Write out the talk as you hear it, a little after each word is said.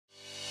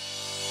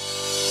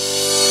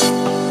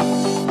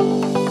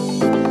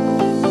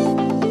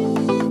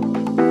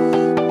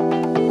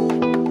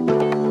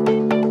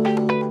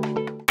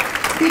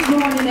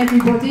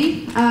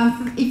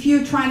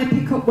you're trying to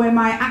pick up where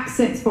my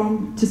accent's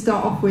from to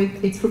start off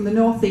with, it's from the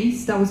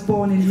northeast. I was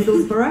born in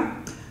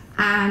Middlesbrough,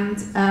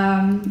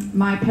 and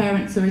my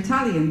parents are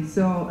Italian,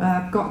 so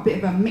I've got a bit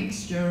of a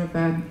mixture of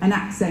an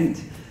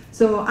accent.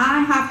 So I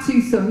have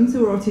two sons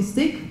who are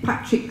autistic.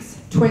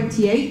 Patrick's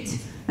 28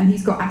 and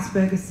he's got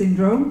Asperger's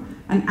syndrome,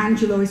 and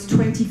Angelo is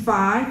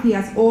 25. He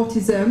has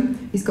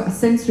autism, he's got a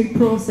sensory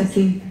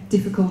processing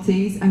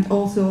difficulties and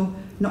also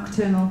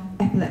nocturnal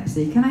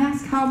epilepsy. Can I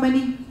ask how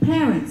many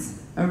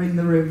parents are in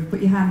the room?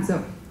 Put your hands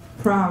up.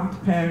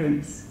 Proud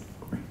parents.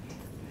 Great.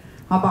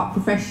 How about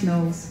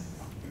professionals?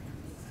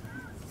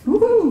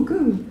 Woohoo,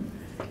 good.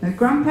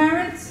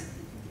 Grandparents?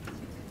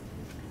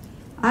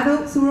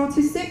 Adults who are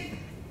autistic?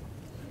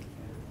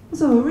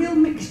 So a real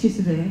mixture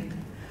today.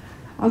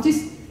 I'll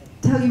just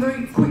tell you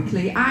very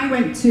quickly, I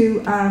went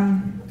to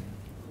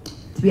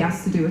be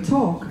asked to do a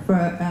talk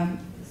for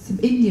some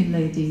Indian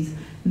ladies,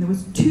 and there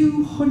was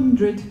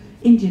 200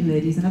 Indian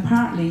ladies, and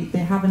apparently they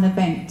have an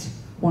event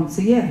once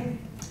a year.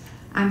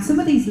 And some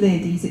of these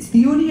ladies, it's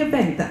the only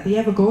event that they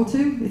ever go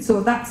to,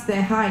 so that's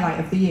their highlight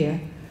of the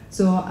year.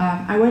 So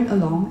I went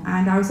along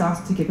and I was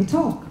asked to give a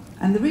talk.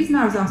 And the reason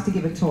I was asked to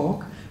give a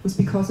talk was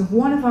because of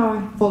one of our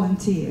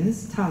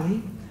volunteers,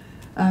 Tally.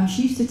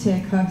 She used to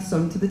take her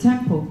son to the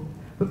temple.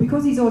 But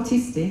because he's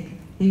autistic,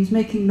 he was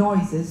making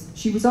noises,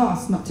 she was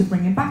asked not to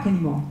bring him back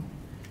anymore.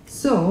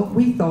 So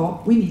we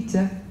thought we need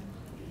to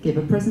give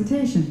a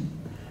presentation.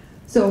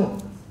 So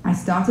I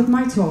started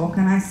my talk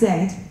and I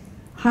said,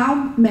 how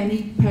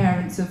many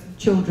parents of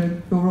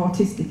children who are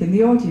autistic in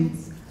the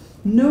audience?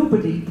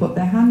 Nobody put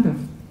their hand up.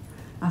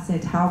 I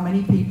said, how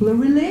many people are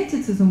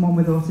related to someone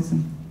with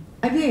autism?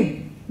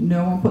 Again,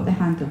 no one put their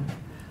hand up.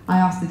 I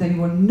asked, did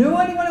anyone know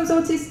anyone who was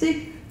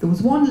autistic? There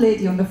was one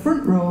lady on the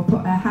front row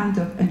put her hand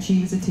up and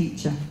she was a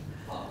teacher.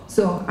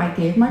 So I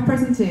gave my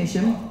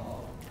presentation,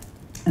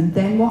 and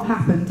then what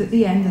happened at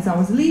the end, as I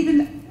was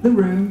leaving the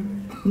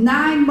room,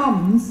 9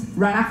 mums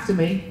ran after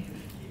me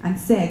and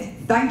said,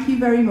 thank you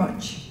very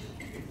much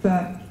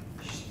for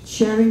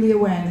sharing the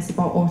awareness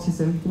about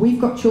autism.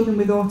 We've got children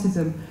with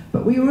autism,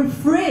 but we were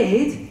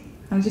afraid,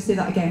 I'll just say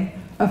that again,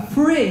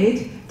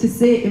 afraid to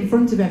say it in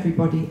front of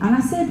everybody. And I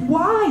said,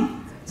 why?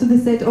 So they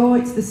said, oh,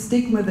 it's the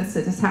stigma that's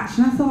attached.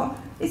 And I thought,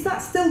 is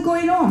that still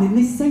going on in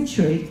this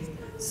century?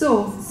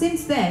 So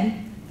since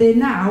then, they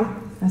now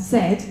have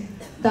said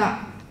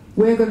that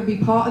we're going to be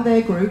part of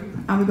their group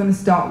and we're going to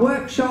start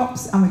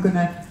workshops and we're going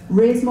to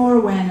raise more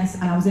awareness.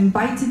 And I was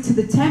invited to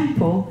the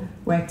temple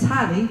where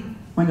Tally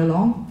went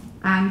along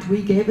and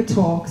we gave a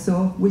talk,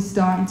 so we're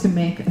starting to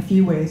make a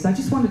few waves. I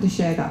just wanted to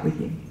share that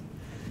with you.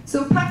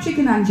 So Patrick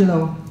and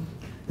Angelo,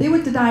 they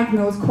were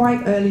diagnosed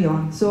quite early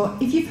on. So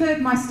if you've heard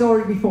my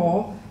story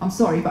before, I'm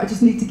sorry, but I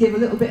just need to give a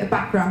little bit of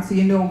background so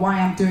you know why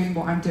I'm doing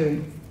what I'm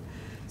doing.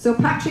 So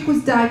Patrick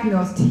was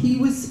diagnosed, he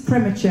was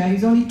premature, he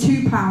was only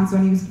 2 pounds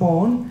when he was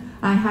born.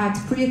 I had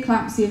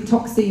preeclampsia and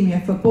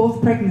toxemia for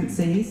both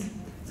pregnancies,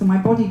 so my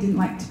body didn't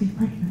like to be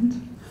pregnant.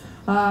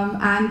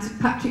 And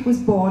Patrick was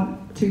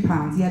born 2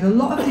 pounds. He had a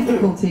lot of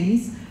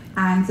difficulties,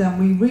 and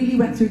we really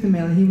went through the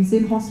mill. He was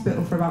in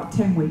hospital for about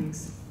 10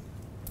 weeks.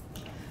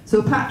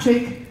 So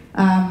Patrick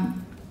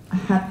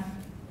had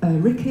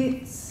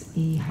rickets,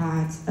 he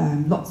had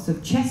lots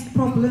of chest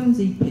problems,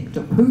 he picked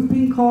up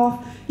whooping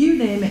cough, you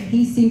name it,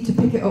 he seemed to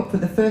pick it up for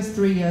the first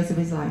 3 years of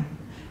his life.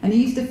 And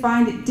he used to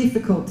find it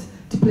difficult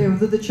to play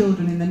with other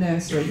children in the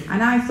nursery,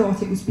 and I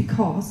thought it was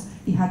because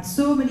he had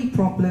so many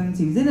problems,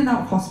 he was in and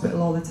out of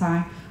hospital all the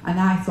time, and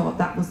I thought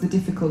that was the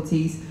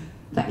difficulties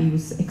that he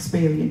was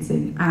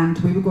experiencing. And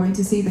we were going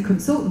to see the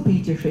consultant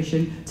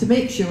paediatrician to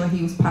make sure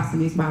he was passing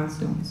his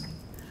milestones.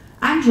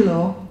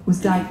 Angelo was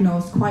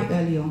diagnosed quite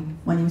early on,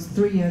 when he was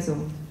 3 years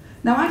old.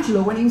 Now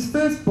Angelo, when he was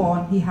first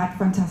born, he had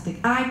fantastic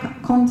eye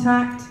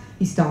contact,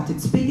 he started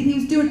speaking, he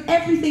was doing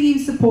everything he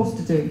was supposed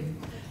to do.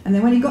 And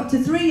then when he got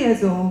to 3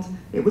 years old,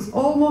 it was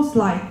almost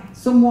like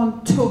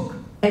someone took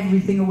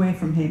everything away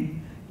from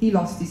him. He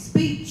lost his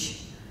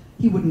speech,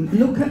 he wouldn't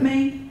look at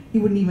me, he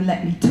wouldn't even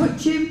let me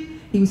touch him,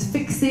 he was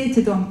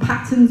fixated on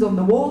patterns on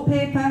the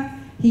wallpaper,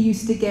 he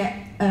used to get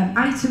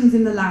items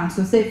in the lounge.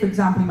 So say, for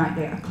example, he might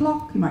get a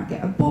clock, he might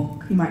get a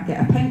book, he might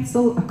get a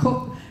pencil, a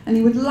cup, and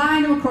he would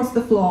line them across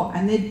the floor,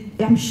 and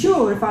I'm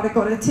sure if I'd have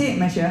got a tape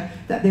measure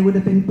that they would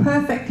have been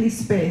perfectly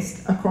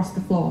spaced across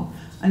the floor.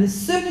 And as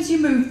soon as you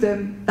moved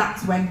them,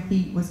 that's when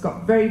he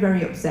got very,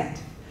 very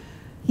upset.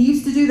 He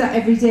used to do that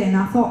every day, and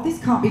I thought, this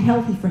can't be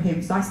healthy for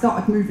him, so I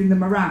started moving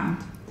them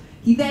around.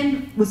 He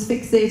then was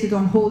fixated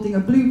on holding a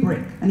blue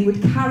brick, and he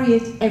would carry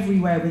it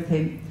everywhere with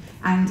him.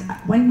 And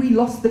when we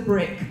lost the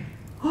brick,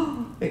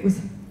 it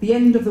was the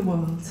end of the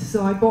world.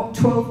 So I bought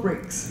 12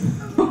 bricks.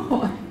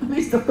 At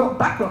least I've got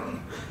backup.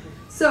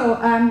 So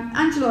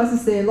Angelo, as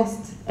I say,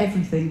 lost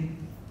everything.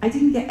 I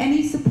didn't get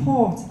any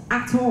support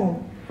at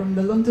all from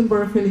the London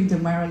Borough of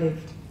Hillingdon where I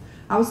lived.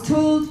 I was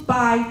told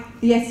by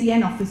the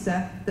SEN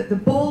officer that the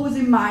ball was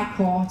in my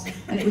court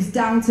and it was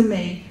down to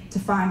me to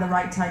find the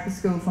right type of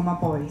school for my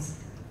boys.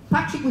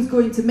 Patrick was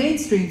going to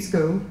mainstream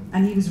school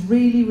and he was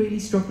really, really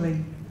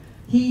struggling.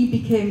 he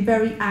became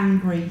very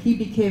angry, he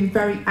became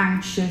very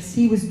anxious,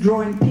 he was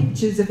drawing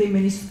pictures of him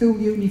in his school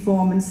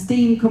uniform and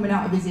steam coming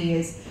out of his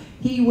ears.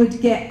 He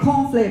would get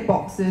cornflake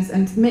boxes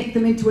and make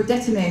them into a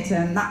detonator,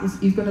 and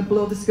he was going to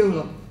blow the school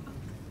up.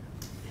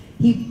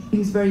 He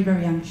was very,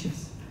 very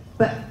anxious.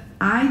 But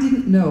I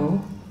didn't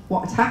know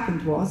what had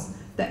happened was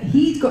that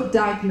he'd got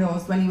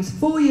diagnosed when he was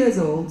 4 years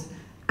old,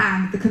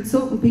 and the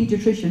consultant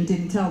paediatrician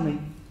didn't tell me.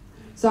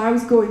 So I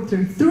was going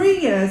through 3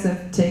 years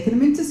of taking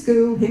him into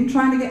school, him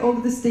trying to get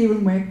over the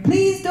steering wheel.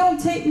 Please don't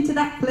take me to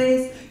that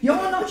place.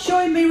 You're not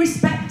showing me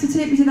respect to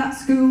take me to that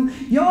school.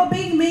 You're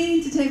being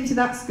mean to take me to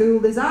that school.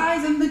 There's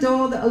eyes on the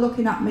door that are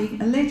looking at me.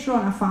 And later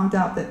on I found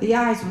out that the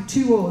eyes were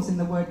 2 O's in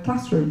the word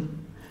classroom.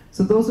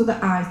 So those were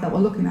the eyes that were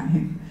looking at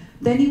him.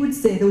 Then he would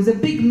say there was a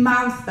big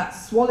mouth that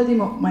swallowed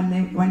him up when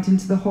they went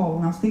into the hall.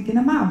 And I was thinking,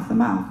 a mouth, a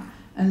mouth.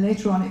 And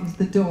later on it was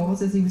the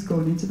doors as he was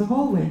going into the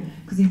hallway,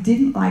 because he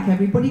didn't like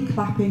everybody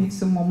clapping if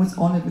someone was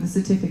honoured with a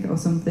certificate or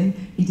something.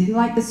 He didn't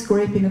like the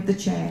scraping of the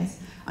chairs.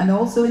 And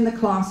also in the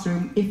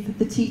classroom, if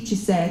the teacher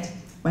said,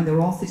 when they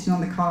were all sitting on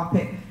the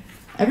carpet,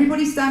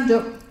 everybody stand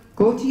up,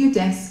 go to your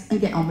desk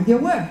and get on with your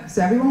work.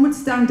 So everyone would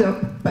stand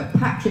up, but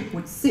Patrick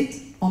would sit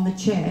on the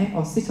chair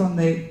or sit on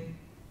the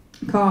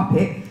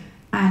carpet,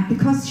 and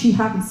because she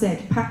hadn't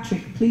said,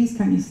 Patrick, please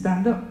can you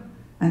stand up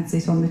and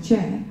sit on the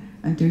chair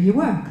and do your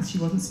work, because she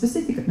wasn't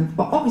specific enough.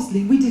 But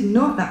obviously we didn't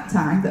know at that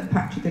time that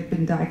Patrick had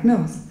been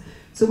diagnosed.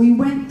 So we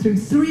went through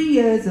 3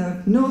 years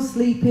of no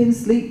sleeping,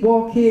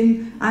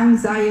 sleepwalking,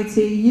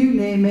 anxiety, you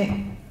name it,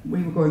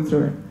 we were going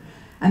through it.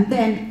 And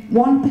then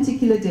one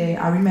particular day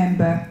I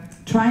remember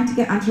trying to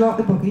get Angela out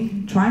the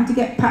buggy, trying to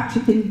get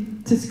Patrick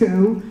into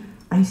school.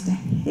 I used to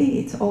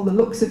hate all the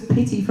looks of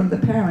pity from the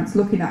parents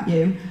looking at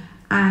you.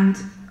 And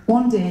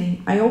one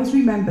day, I always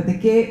remember the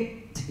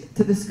gate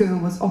to the school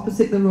was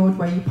opposite the road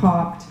where you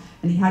parked,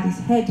 and he had his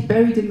head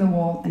buried in the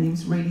wall and he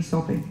was really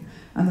sobbing.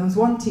 And there was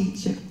one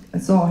teacher, I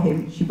saw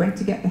him, she went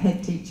to get the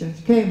head teacher,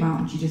 she came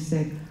out and she just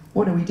said,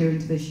 what are we doing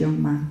to this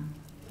young man?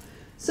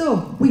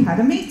 So we had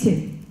a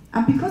meeting,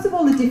 and because of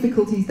all the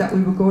difficulties that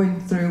we were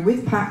going through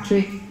with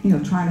Patrick, you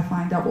know, trying to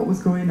find out what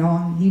was going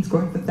on, he was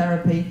going for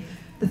therapy,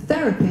 the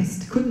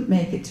therapist couldn't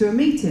make it to a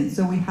meeting,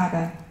 so we had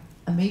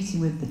a meeting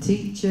with the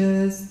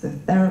teachers, the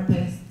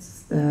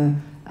therapists,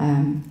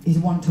 his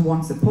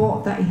one-to-one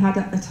support that he had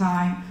at the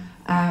time.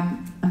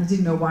 And I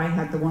didn't know why he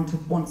had the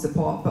one-to-one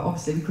support, but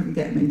obviously we couldn't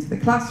get him into the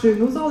classroom.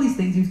 There was all these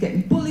things, he was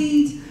getting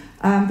bullied.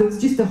 There was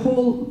just a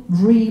whole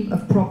ream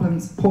of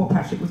problems poor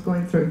Patrick was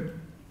going through.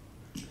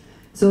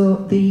 So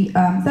the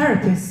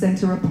therapist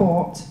sent a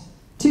report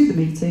to the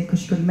meeting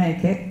because she couldn't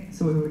make it,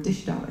 so we were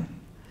dished out it.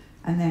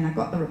 And then I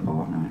got the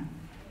report and I went,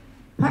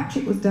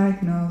 Patrick was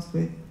diagnosed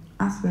with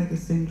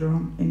Asperger's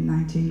syndrome in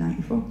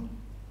 1994.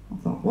 I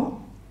thought, what?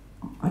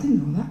 I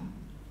didn't know that.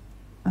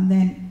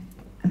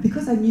 And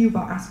because I knew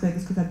about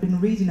Asperger's, because I'd been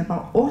reading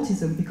about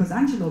autism, because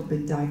Angela had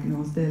been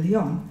diagnosed early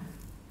on,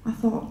 I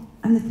thought,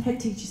 and the head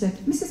teacher said,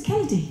 Mrs.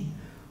 Kennedy,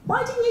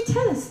 why didn't you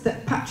tell us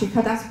that Patrick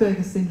had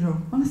Asperger's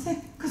syndrome? And I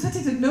said, because I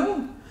didn't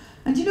know.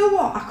 And you know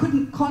what? I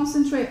couldn't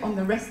concentrate on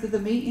the rest of the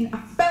meeting.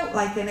 I felt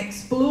like an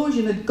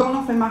explosion had gone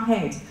off in my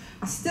head.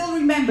 I still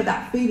remember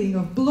that feeling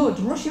of blood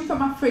rushing from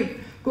my feet,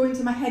 going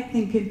to my head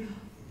thinking,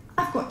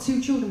 I've got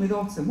 2 children with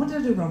autism. What did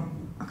I do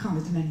wrong? I can't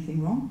have done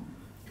anything wrong.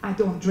 I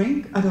don't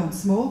drink, I don't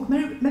smoke.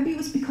 Maybe it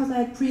was because I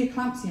had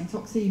preeclampsia and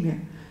toxemia.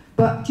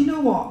 But do you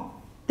know what?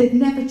 They've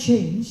never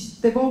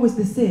changed. They're always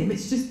the same.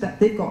 It's just that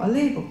they've got a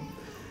label.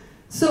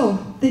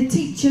 So the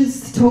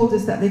teachers told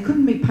us that they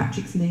couldn't meet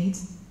Patrick's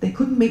needs. They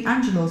couldn't meet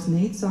Angelo's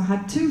needs. So I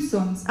had 2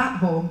 sons at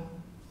home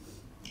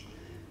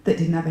that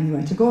didn't have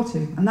anywhere to go to.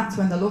 And that's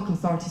when the local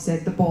authority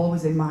said the ball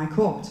was in my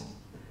court.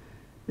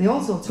 They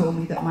also told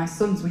me that my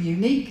sons were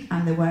unique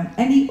and there weren't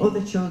any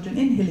other children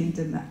in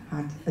Hillingdon that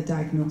had a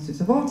diagnosis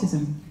of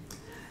autism.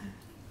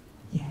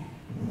 Yeah.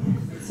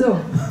 So,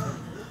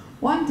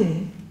 one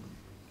day,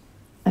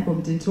 I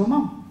bumped into a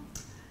mum.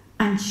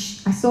 And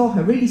I saw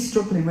her really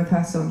struggling with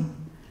her son.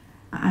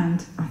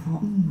 And I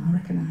thought, I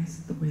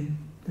recognise the way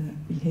the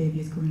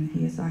behaviour is going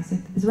here. So I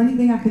said, is there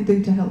anything I can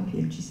do to help you?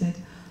 And she said,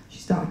 she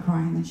started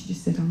crying and then she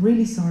just said, I'm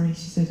really sorry.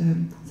 She said, oh,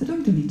 you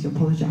don't need to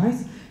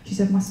apologise. She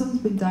said, my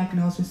son's been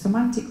diagnosed with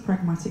semantic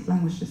pragmatic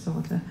language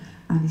disorder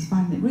and he's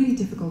finding it really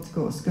difficult to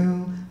go to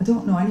school. I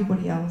don't know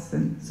anybody else.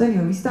 And so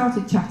anyway, we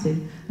started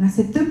chatting and I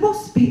said, there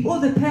must be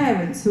other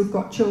parents who've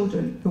got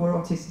children who are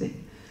autistic.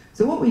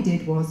 So what we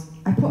did was,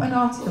 I put an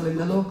article in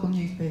the local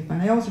newspaper,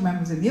 and I always remember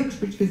it was in the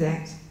Uxbridge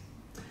Gazette,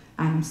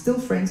 and I'm still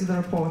friends with the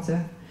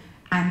reporter,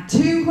 and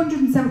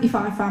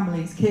 275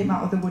 families came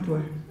out of the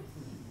woodwork.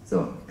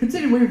 So,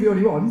 considering we were the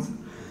only ones,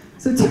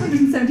 so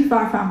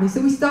 275 families.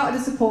 So we started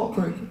a support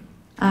group.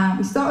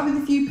 We started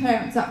with a few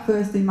parents at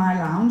first in my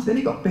lounge, then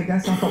it got bigger,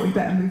 so I thought we'd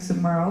better move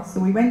somewhere else. So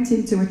we went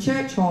into a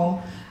church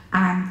hall,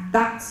 and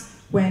that's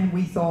when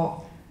we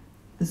thought,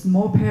 there's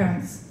more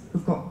parents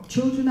who've got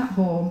children at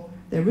home,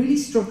 they're really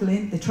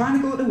struggling, they're trying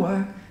to go to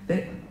work.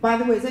 By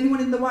the way, is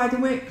anyone in the Wide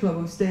Awake Club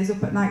who stays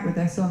up at night with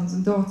their sons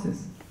and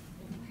daughters?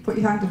 Put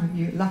your hand up if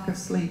you lack of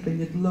sleep and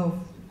you'd love.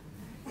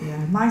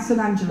 Yeah, my son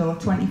Angelo,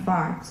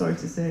 25, sorry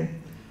to say,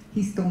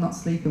 he's still not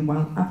sleeping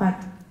well. I've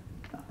had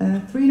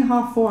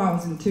 3.5, 4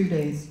 hours in 2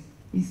 days.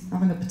 He's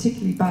having a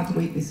particularly bad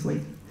week this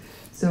week.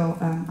 So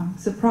I'm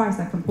surprised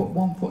I can put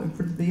one foot in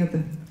front of the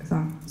other because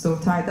I'm so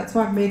tired. That's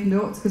why I've made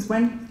notes, because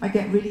when I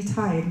get really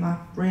tired, my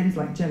brain's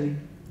like jelly.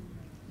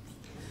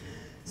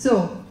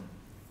 So,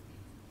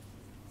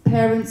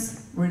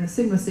 parents were in a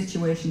similar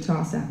situation to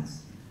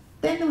ourselves.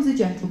 Then there was a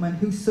gentleman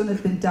whose son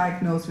had been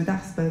diagnosed with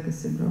Asperger's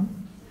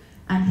syndrome,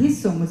 and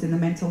his son was in the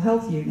mental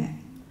health unit.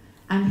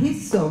 And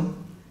his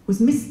son was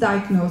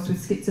misdiagnosed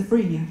with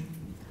schizophrenia.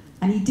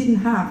 And he didn't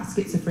have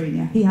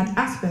schizophrenia, he had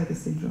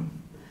Asperger's syndrome.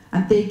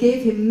 And they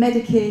gave him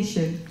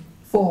medication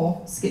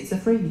for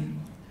schizophrenia.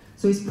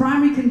 So his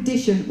primary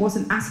condition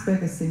wasn't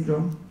Asperger's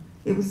syndrome,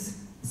 it was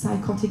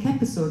psychotic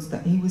episodes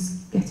that he was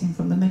getting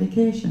from the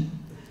medication.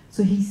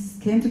 So he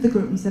came to the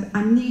group and he said,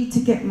 I need to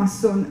get my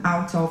son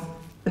out of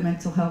the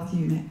mental health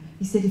unit.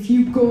 He said, if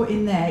you go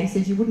in there, he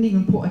said, you wouldn't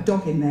even put a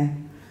dog in there.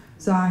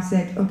 So I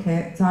said,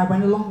 okay, so I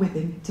went along with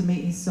him to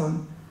meet his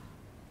son.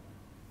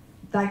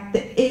 Like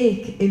the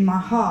ache in my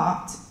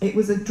heart, it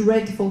was a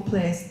dreadful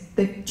place.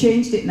 They've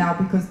changed it now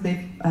because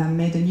they've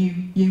made a new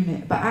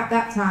unit. But at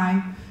that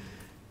time,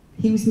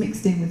 he was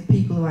mixed in with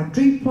people who had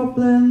drink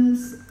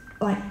problems,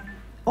 like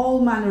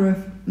all manner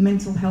of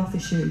mental health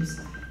issues.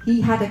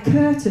 He had a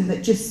curtain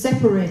that just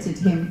separated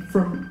him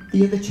from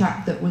the other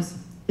chap that was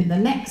in the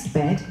next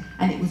bed,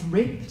 and it was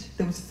ripped.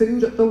 There was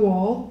food at the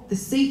wall. The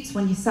seats,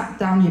 when you sat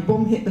down, your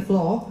bum hit the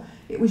floor.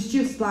 It was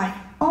just like,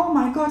 oh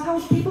my God, how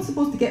are people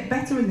supposed to get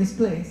better in this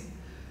place?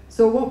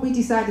 So what we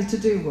decided to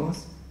do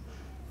was,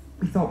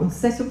 we thought we'll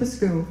set up a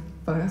school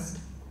first.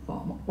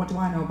 Thought, what do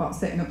I know about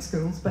setting up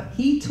schools? But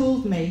he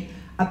told me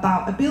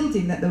about a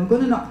building that they were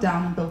going to knock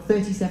down and build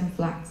 37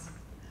 flats.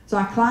 So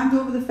I climbed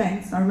over the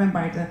fence. I remember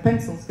I had a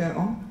pencil skirt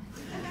on.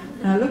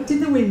 And I looked in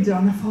the window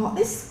and I thought,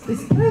 this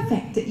is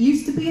perfect. It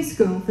used to be a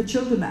school for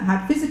children that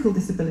had physical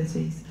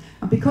disabilities.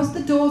 And because the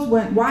doors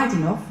weren't wide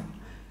enough,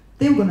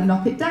 they were going to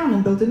knock it down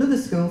and build another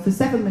school for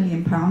 £7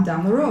 million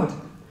down the road.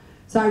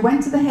 So I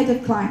went to the head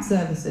of client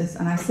services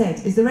and I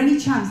said, is there any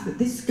chance that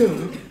this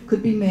school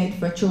could be made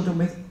for children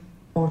with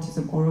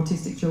autism or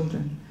autistic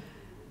children?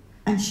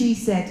 And she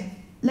said,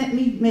 let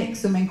me make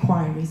some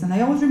inquiries. And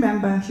I always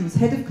remember she was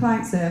head of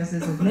client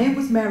services, her name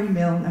was Mary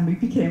Milne, and we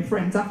became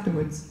friends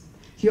afterwards.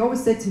 She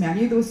always said to me, I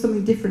knew there was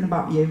something different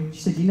about you. She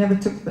said, you never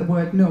took the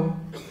word no.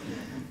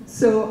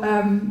 So,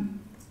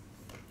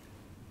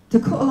 to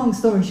cut a long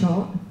story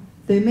short,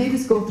 they made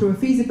us go through a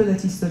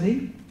feasibility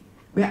study.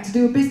 We had to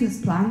do a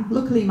business plan.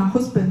 Luckily, my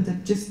husband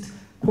had just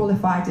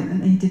qualified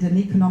and he did an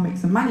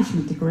economics and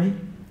management degree.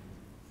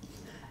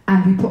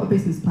 And we put a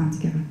business plan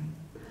together.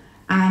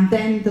 And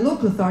then the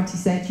local authority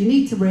said, you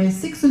need to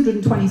raise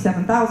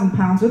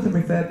 £627,000 worth of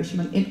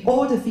refurbishment in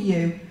order for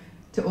you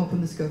to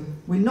open the school.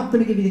 We're not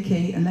going to give you the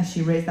key unless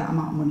you raise that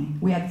amount of money.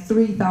 We had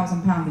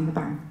 £3,000 in the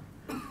bank.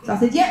 So I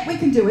said, yeah, we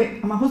can do it.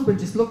 And my husband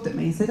just looked at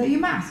me and said, are you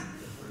mad?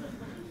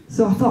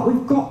 So I thought,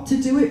 we've got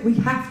to do it. We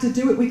have to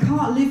do it. We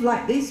can't live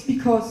like this,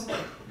 because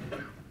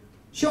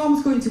Sean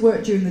was going to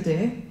work during the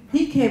day.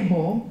 He came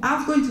home. I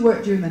was going to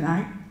work during the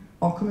night,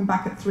 or coming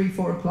back at 3,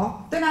 4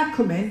 o'clock. Then I'd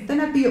come in. Then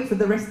I'd be up for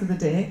the rest of the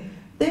day.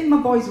 Then my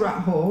boys were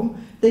at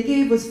home. They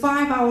gave us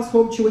 5 hours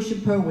home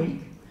tuition per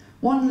week.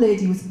 One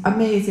lady was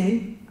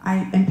amazing.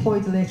 I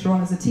employed her later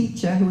on as a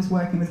teacher who was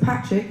working with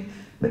Patrick.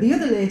 But the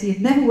other lady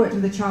had never worked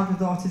with a child with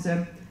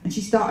autism, and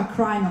she started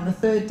crying on the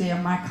 3rd day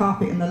on my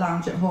carpet in the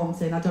lounge at home,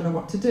 saying, I don't know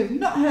what to do.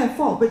 Not her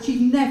fault, but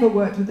she'd never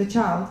worked with a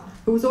child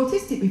who was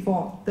autistic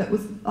before, that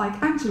was like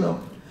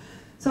Angelo.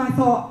 So I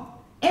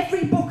thought,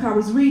 every book I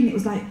was reading, it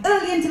was like,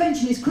 early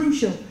intervention is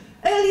crucial.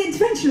 Early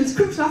intervention is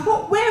crucial. I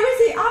thought, where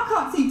is it? I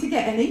can't seem to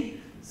get any.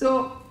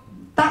 So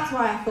that's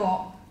why I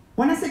thought,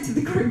 when I said to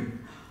the group,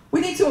 we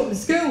need to open a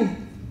school.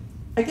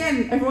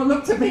 Again, everyone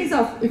looked at me as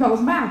if I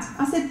was mad.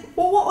 I said,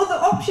 well, what other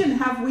option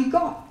have we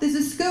got? There's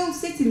a school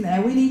sitting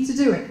there, we need to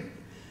do it.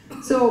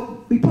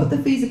 So we put the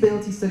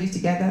feasibility study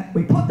together,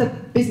 we put the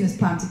business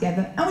plan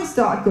together, and we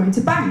started going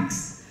to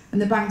banks. And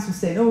the banks were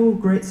saying, oh,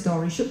 great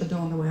story, shut the door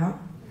on the way out.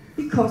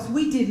 Because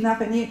we didn't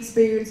have any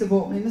experience of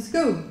opening a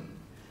school.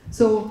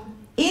 So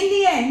in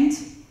the end,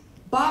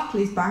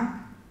 Barclays Bank,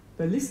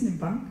 the listening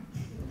bank,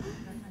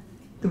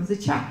 there was a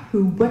chap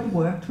who had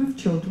worked with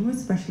children with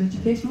special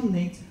educational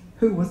needs,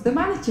 who was the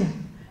manager.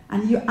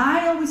 And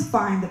I always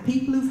find that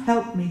people who've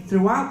helped me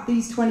throughout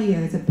these 20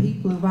 years are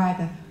people who've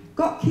either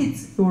got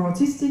kids who are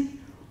autistic,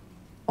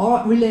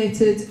 or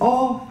related,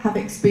 or have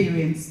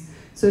experience.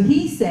 So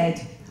he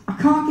said, I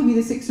can't give you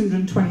the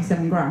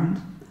 627 grand,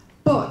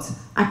 but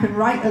I can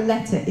write a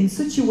letter in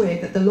such a way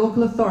that the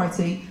local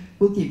authority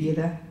will give you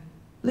the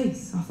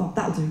lease. I thought,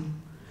 that'll do.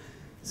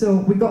 So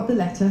we got the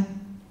letter,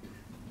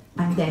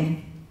 and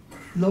then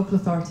the local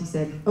authority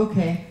said,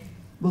 okay,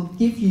 we'll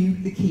give you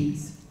the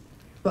keys.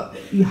 But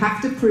you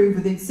have to prove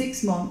within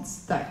 6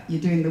 months that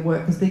you're doing the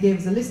work, because they gave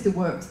us a list of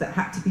works that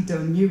had to be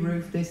done, new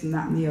roof, this and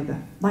that and the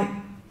other. Like,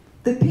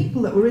 the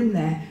people that were in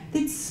there,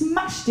 they'd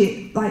smashed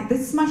it, like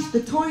they'd smashed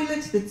the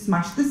toilet, they'd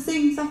smashed the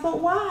sinks. I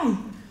thought, why?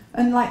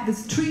 and like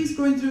there's trees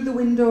growing through the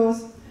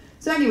windows.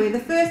 So anyway,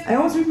 I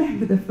always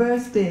remember the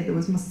first day, there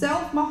was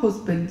myself, my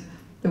husband,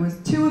 there was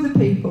 2 other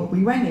people.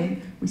 We went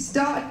in, we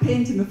started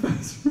painting the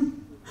first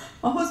room.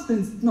 My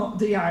husband's not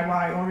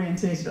DIY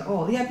orientated at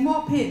all. He had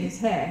more paint in his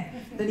hair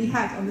than he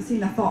had on the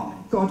scene. I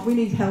thought, God, we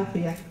need help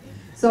here.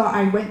 So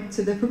I went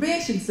to the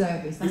probation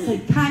service. I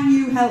said, can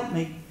you help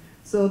me?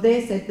 So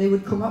they said they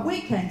would come at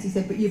weekends. He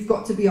said, but you've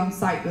got to be on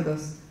site with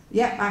us.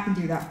 Yep, I can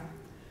do that.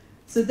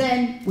 So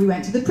then we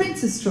went to the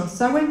Prince's Trust.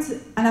 So I went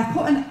and I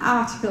put an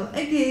article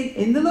again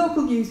in the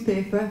local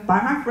newspaper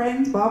by my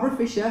friend Barbara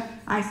Fisher.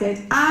 I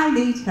said, I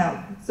need help.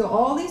 So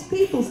all these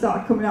people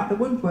started coming out the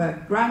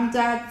woodwork,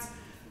 granddads,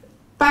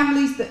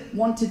 families that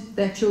wanted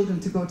their children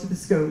to go to the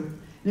school.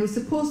 And it was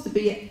supposed to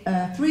be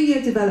a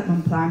 3-year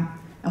development plan,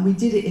 and we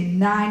did it in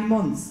 9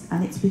 months.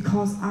 And it's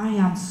because I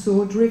am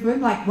so driven.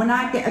 Like when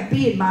I get a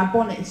bee in my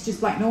bonnet, it's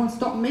just like no one's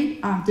stopping me,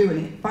 I'm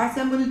doing it. If I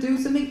say I'm going to do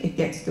something, it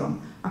gets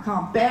done. I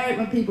can't bear it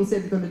when people say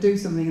they're going to do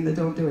something and they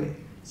don't do it.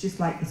 It's just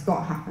like, it's got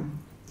to happen.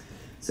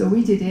 So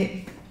we did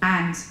it,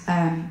 and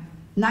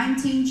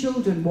 19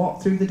 children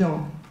walked through the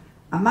door.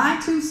 And my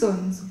 2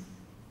 sons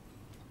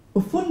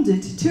were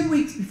funded 2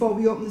 weeks before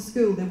we opened the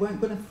school. They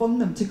weren't going to fund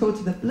them to go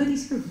to the bloody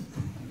school.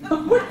 I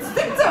wouldn't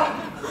stand up.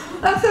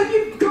 I thought,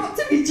 you've got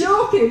to be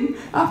joking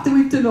after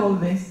we've done all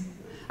of this.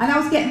 And I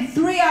was getting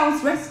 3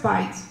 hours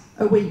respite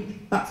a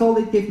week. That's all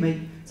they'd give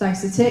me. So I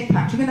used to take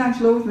Patrick and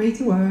Angela with me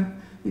to work,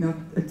 you know,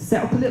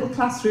 set up a little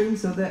classroom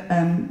so that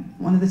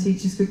one of the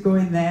teachers could go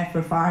in there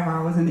for 5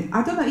 hours. And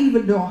I don't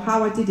even know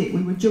how I did it.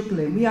 We were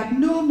juggling. We had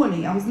no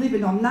money. I was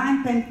living on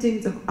 9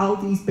 tins of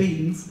Aldi's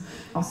beans.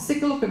 I was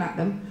sick of looking at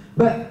them.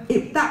 But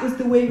that was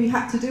the way we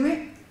had to do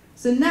it.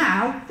 So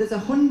now there's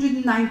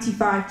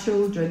 195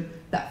 children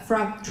that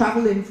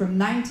travel in from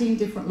 19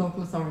 different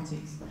local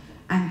authorities.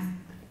 And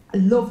I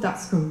love that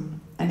school.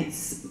 And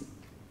it's,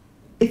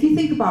 if you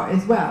think about it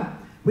as well,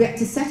 we had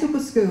to set up a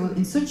school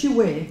in such a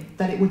way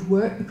that it would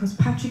work because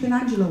Patrick and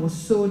Angelo were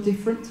so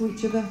different to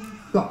each other.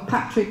 You've got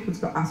Patrick who's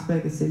got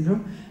Asperger's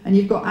syndrome, and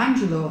you've got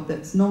Angelo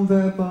that's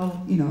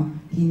non-verbal, you know,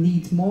 he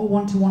needs more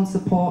one-to-one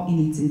support, he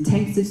needs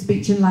intensive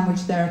speech and language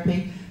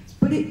therapy.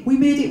 But we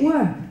made it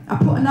work. I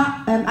put an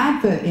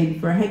advert in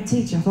for a head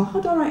teacher. I thought,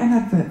 how do I write an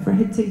advert for a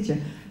head teacher?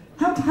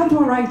 How do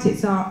I write it?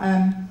 So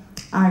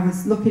I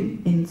was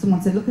looking in,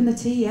 someone said, look in the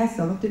TES.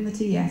 I looked in the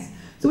TES.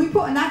 So we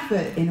put an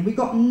advert in and we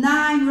got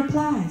 9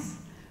 replies.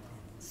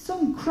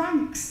 Some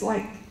cranks,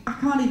 like, I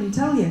can't even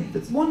tell you.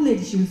 There's one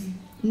lady, she was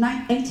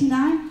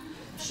 89.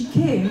 She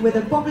came with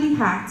a bobbly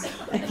hat,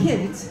 a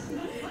kilt,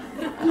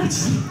 and I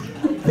just,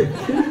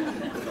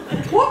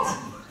 what?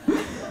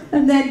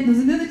 And then there's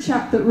another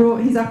chap that wrote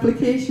his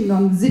application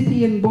on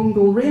Zippy and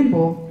Bungle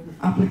Rainbow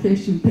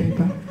application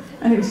paper.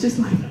 And it was just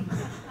like,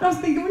 I was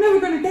thinking, we're never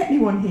going to get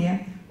anyone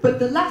here. But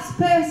the last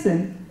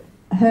person,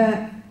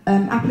 her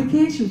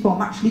application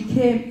form actually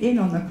came in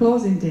on the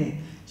closing day.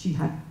 She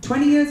had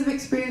 20 years of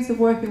experience of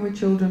working with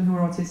children who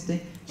are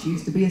autistic. She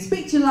used to be a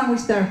speech and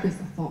language therapist.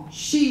 I thought,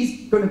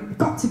 she's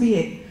got to be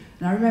it.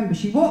 And I remember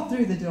she walked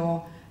through the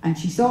door and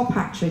she saw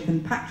Patrick,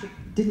 and Patrick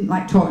didn't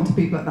like talking to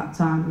people at that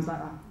time. He was like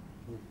that.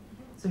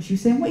 So she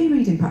was saying, what are you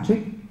reading,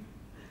 Patrick?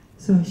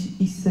 So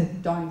he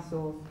said,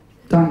 dinosaurs.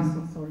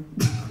 Dinosaurs, sorry.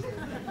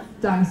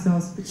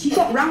 Dinosaurs. But she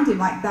got round him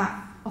like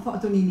that. I thought,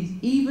 I don't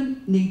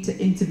even need to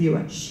interview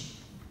her.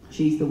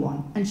 She's the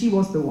one. And she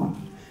was the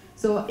one.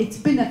 So it's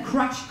been a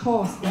crash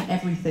course in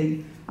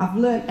everything. I've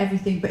learned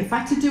everything, but if I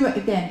had to do it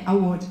again, I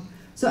would.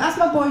 So as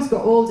my boys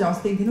got older, I was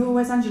thinking, oh,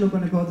 where's Angelo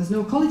going to go? There's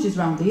no colleges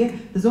around here.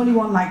 There's only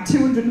one like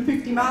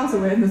 250 miles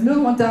away, and there's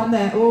another one down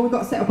there. Oh, we've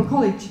got to set up a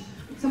college.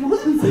 So my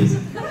husband says,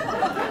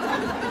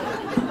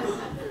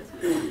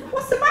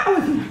 what's the matter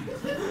with you?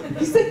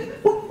 He said,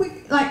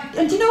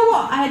 and do you know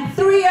what? I had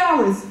 3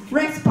 hours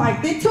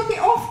respite. They took it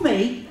off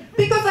me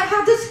because I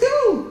had a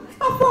school.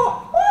 I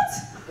thought, what?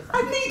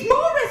 I need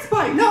more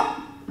respite. No.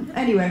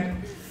 Anyway,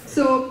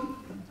 so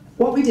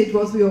what we did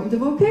was we opened a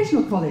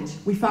vocational college.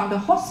 We found a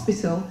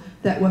hospital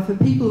that were for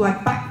people who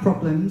had back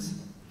problems.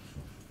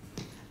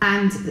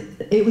 And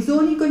it was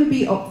only going to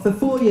be up for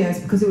 4 years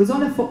because it was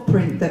on a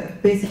footprint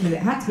that basically it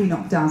had to be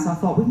knocked down. So I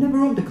thought, we've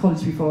never opened a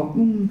college before.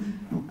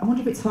 I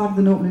wonder if it's harder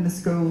than opening a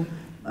school.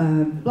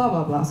 Blah,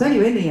 blah, blah. So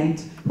anyway, in the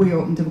end, we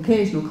opened a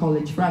vocational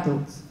college for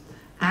adults.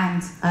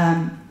 And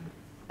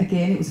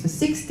again, it was for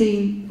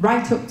 16,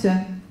 right up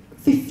to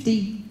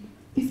 50,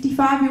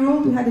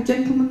 55-year-old. We had a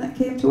gentleman that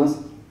came to us.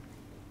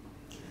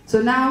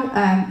 So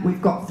now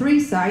we've got 3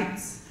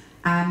 sites,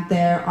 and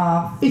there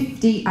are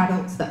 50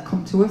 adults that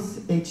come to us,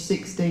 age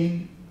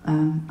 16,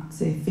 I'd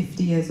say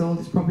 50 years old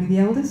is probably the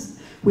eldest.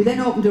 We then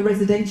opened a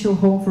residential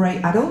home for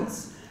 8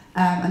 adults,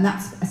 and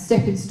that's a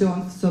stepping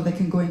stone so they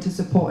can go into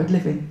supported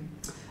living.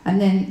 And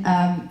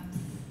then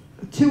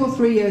 2 or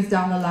 3 years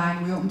down the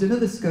line, we opened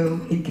another school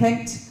in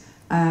Kent,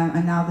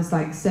 and now there's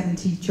like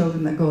 70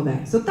 children that go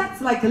there. So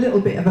that's like a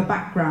little bit of a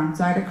background.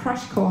 So I had a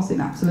crash course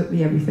in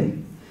absolutely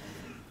everything.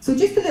 So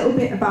just a little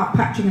bit about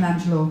Patrick and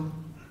Angelo.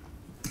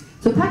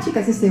 So Patrick,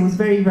 as I say, was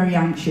very, very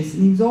anxious,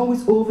 and he was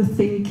always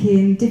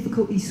overthinking,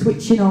 difficulty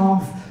switching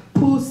off,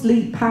 poor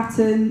sleep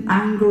pattern,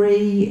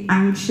 angry,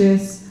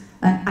 anxious,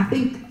 and I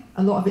think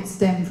a lot of it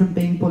stemmed from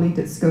being bullied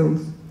at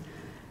schools.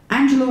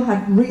 Angelo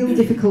had real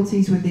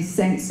difficulties with his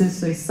senses,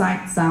 so his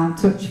sight, sound,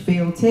 touch,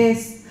 feel,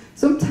 taste.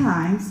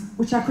 Sometimes,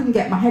 which I couldn't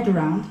get my head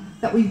around,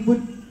 that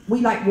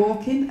we like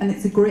walking, and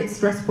it's a great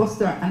stress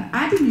buster. And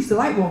I didn't used to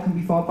like walking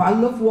before, but I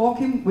love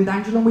walking with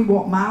Angelo. We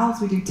walk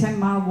miles. We do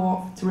 10-mile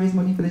walk to raise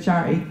money for the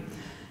charity.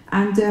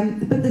 And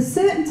but there's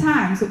certain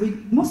times that we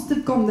must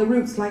have gone the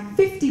routes like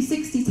 50,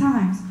 60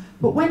 times.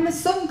 But when the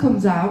sun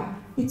comes out,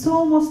 it's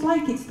almost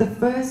like it's the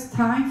first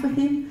time for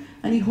him.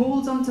 And he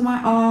holds onto my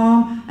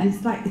arm, and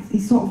it's like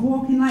he's sort of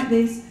walking like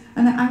this.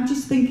 And I'm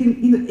just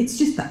thinking, you know, it's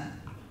just that.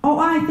 Oh,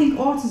 I think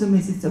autism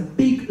is, it's a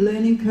big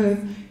learning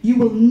curve. You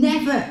will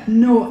never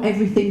know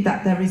everything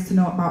that there is to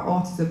know about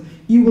autism.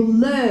 You will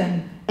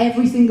learn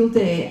every single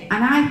day,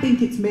 and I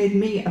think it's made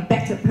me a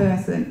better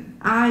person.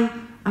 I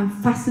am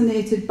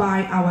fascinated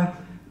by our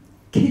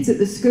kids at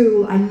the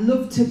school. I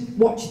love to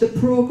watch the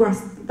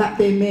progress that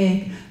they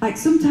make. Like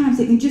sometimes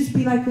it can just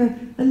be like a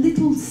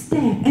little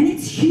step, and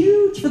it's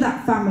huge for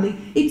that family,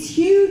 it's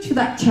huge for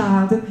that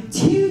child, it's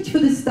huge for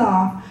the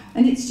staff,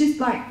 and it's just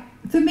like,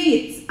 for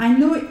me, I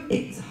know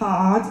it's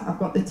hard. I've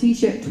got the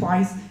t-shirt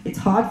twice. It's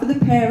hard for the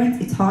parents,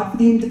 it's hard for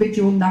the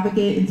individual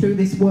navigating through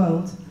this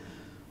world.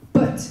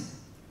 But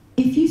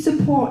if you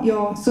support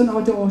your son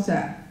or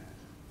daughter,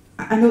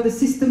 I know the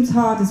system's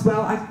hard as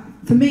well.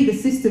 For me, the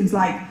system's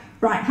like,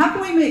 right, how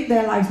can we make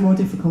their lives more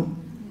difficult?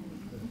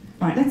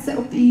 Right, let's set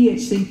up the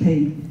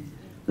EHCP.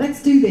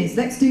 Let's do this,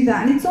 let's do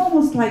that. And it's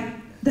almost like,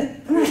 the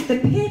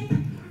PIP,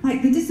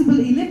 like the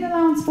disability living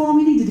allowance form,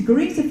 you need a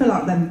degree to fill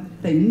out them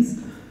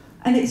things.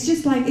 And it's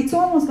just like, it's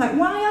almost like,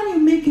 why are you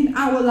making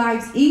our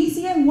lives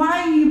easier?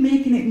 Why are you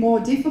making it more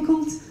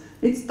difficult?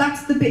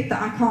 That's the bit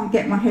that I can't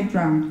get my head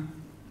round.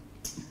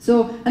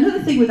 So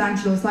another thing with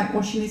Angelo is like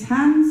washing his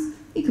hands.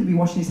 He could be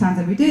washing his hands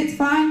every day, it's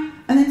fine.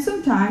 And then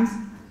sometimes,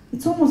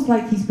 it's almost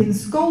like he's been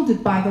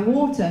scolded by the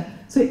water.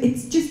 So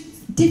it's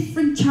just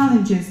different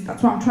challenges.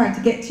 That's what I'm trying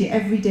to get to you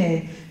every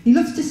day. He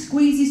loves to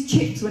squeeze his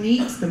chips when he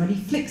eats them, and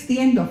he flicks the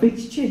end off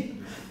each chip.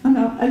 I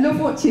know, I love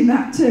watching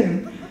that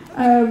too.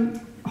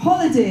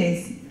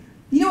 Holidays.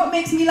 You know what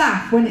makes me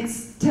laugh when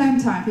it's term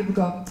time? People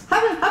go,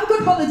 have a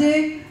good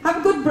holiday, have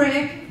a good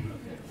break.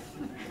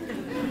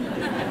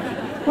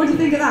 What do you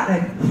think of that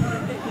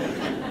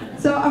then?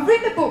 So I've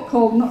written a book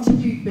called Not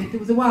Stupid. It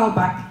was a while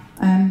back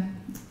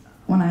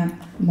when I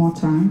had more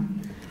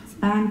time.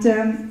 And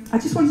I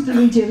just wanted to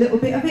read you a little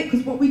bit of it,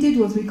 because what we did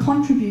was we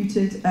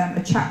contributed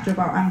a chapter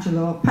about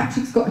Angelo.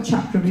 Patrick's got a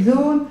chapter of his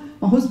own,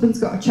 my husband's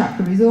got a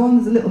chapter of his own,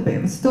 there's a little bit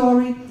of a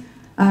story.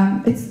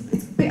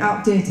 It's a bit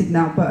outdated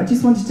now, but I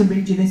just wanted to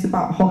read you this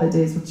about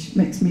holidays, which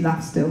makes me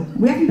laugh still.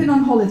 We haven't been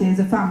on holiday as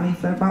a family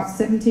for about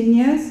 17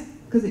 years,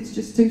 because it's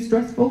just too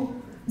stressful.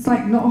 It's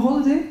like not a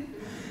holiday.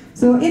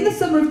 So in the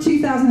summer of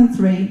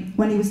 2003,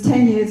 when he was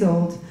 10 years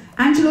old,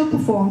 Angelo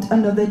performed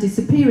another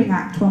disappearing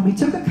act when we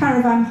took a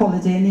caravan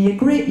holiday near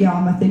Great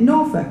Yarmouth in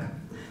Norfolk.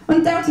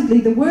 Undoubtedly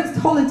the worst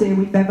holiday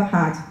we've ever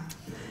had.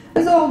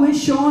 As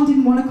always, Sean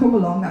didn't want to come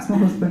along, that's my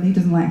husband, he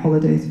doesn't like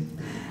holidays,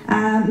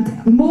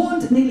 and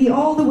moaned nearly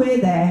all the way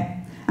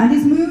there, and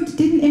his mood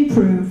didn't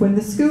improve when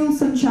the school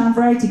Sunshine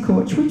Variety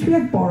coach, which we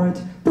had borrowed,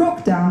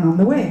 broke down on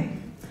the way.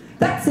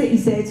 That's it, he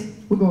said,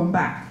 we're going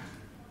back.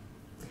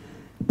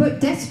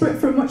 But desperate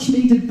for a much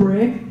needed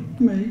break,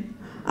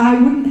 I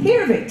wouldn't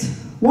hear of it.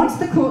 Once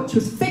the coach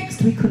was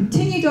fixed, we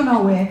continued on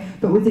our way,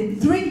 but within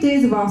 3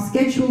 days of our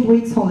scheduled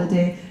week's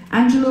holiday,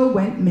 Angelo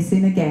went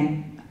missing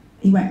again.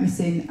 He went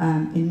missing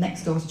in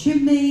next door's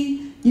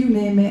chimney, you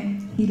name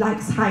it. He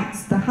likes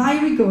heights. The higher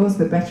he goes,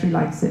 the better he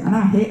likes it, and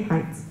I hate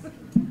heights.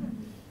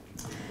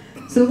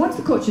 So once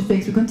the coach was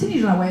fixed, we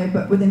continued on our way,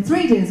 but within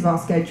 3 days of our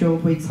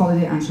scheduled week's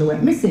holiday, Angelo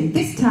went missing.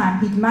 This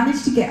time, he'd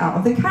managed to get out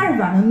of the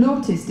caravan and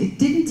noticed it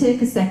didn't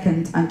take a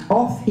second, and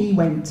off he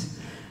went.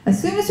 As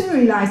soon as we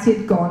realised he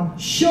had gone,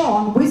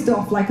 Sean whizzed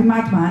off like a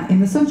madman in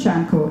the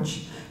Sunshine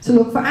coach to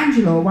look for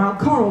Angelo, while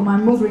Coral, my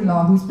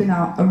mother-in-law, who's been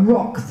a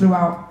rock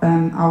throughout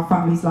our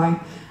family's life,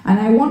 and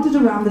I wandered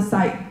around the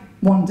site,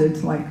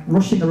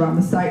 rushing around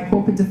the site,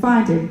 hoping to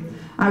find him.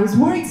 I was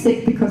worried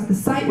sick because the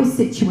site was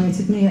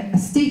situated near a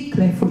steep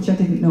cliff, which I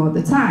didn't know at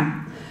the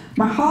time.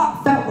 My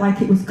heart felt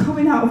like it was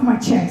coming out of my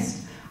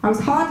chest. I was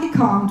hardly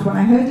calmed when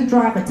I heard a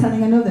driver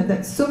telling another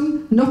that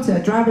some nutter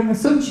driving a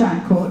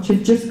Sunshine coach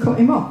had just cut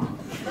him up.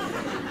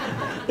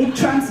 It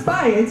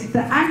transpired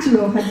that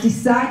Angelo had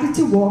decided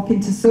to walk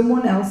into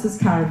someone else's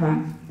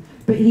caravan.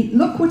 But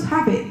luck would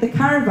have it, the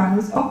caravan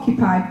was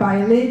occupied by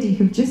a lady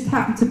who just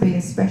happened to be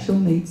a special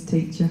needs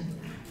teacher,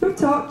 who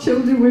taught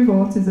children with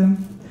autism.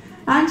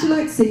 Angelo,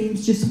 it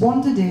seems, just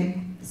wandered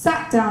in,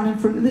 sat down in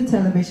front of the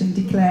television,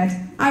 declared,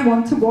 "I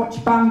want to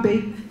watch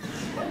Bambi."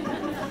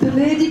 The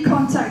lady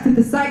contacted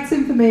the site's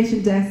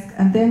information desk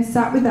and then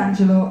sat with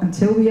Angelo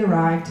until we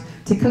arrived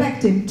to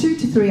collect him 2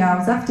 to 3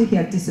 hours after he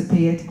had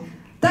disappeared.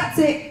 "That's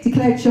it,"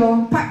 declared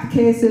Sean, "pack the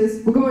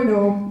cases, we're going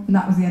home," and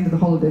that was the end of the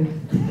holiday.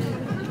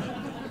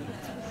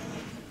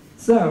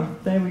 So,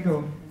 there we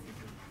go.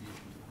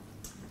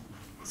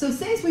 So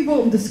since we've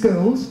opened the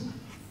schools,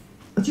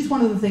 just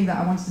one other thing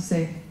that I wanted to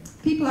say.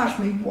 People ask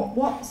me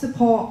what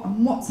support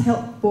and what's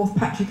helped both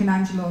Patrick and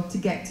Angelo to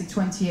get to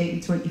 28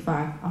 and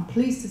 25. I'm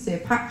pleased to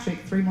say Patrick,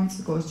 3 months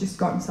ago, has just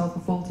got himself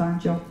a full-time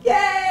job.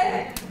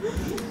 Yay!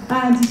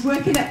 And he's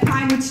working at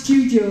Pinewood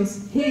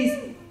Studios.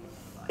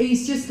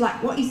 He's just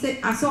like what he said.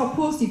 I saw a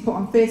post he put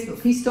on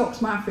Facebook. He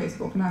stalks my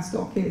Facebook and I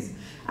stalk his.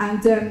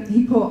 And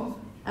he put,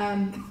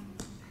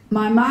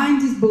 my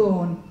mind is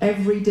blown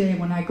every day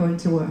when I go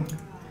into work.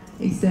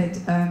 He said,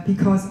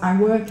 because I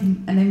work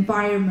in an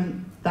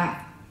environment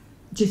that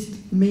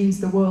just means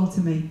the world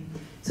to me.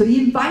 So he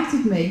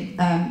invited me,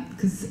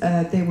 because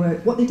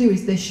what they do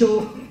is they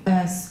show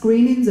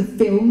screenings of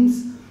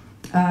films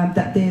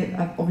that they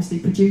have obviously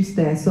produced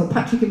there. So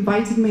Patrick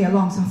invited me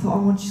along, so I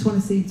thought, I just want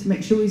to see, to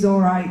make sure he's all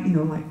right, you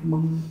know, like,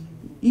 Mum,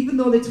 even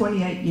though they're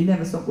 28, you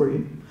never stop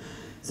worrying.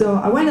 So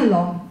I went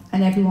along,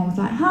 and everyone was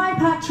like, hi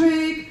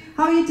Patrick,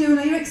 how are you doing?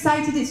 Are you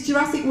excited? It's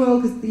Jurassic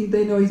World, because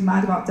they know he's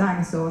mad about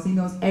dinosaurs. He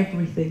knows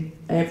everything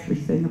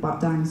about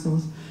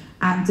dinosaurs.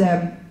 And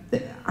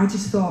I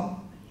just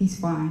thought, he's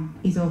fine,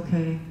 he's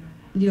okay.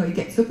 And, you know, he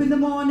gets up in the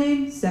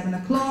morning, 7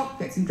 o'clock,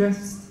 gets him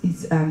dressed, he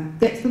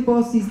gets the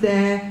bus, he's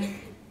there.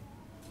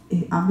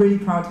 I'm really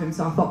proud of him,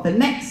 so I thought the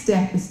next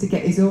step is to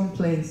get his own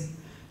place.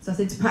 So I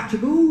said to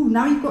Patrick, oh,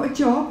 now you've got a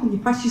job and you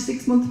pass your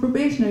 6-month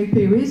probationary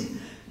period,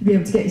 you'll be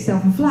able to get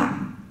yourself a flat.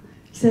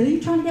 He said, are you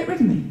trying to get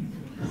rid of me?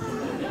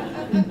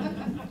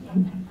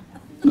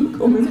 No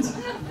comment.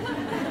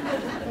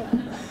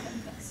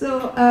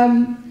 So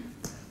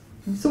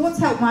what's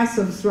helped my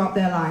sons throughout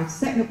their lives?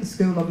 Setting up the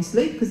school,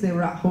 obviously, because they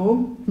were at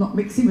home, not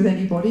mixing with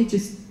anybody,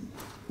 just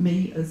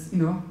me as,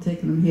 you know,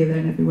 taking them here, there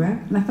and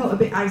everywhere. And I felt a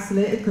bit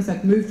isolated because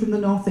I'd moved from the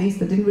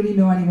northeast, I didn't really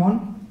know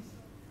anyone.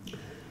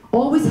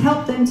 Always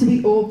help them to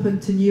be open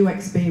to new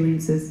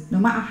experiences, no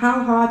matter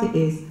how hard it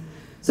is.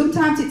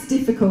 Sometimes it's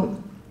difficult,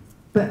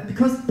 but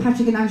because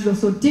Patrick and Angelo are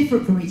so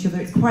different from each other,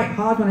 it's quite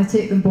hard when I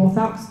take them both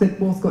out because they've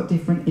both got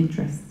different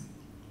interests.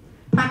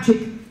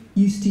 Patrick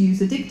used to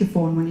use a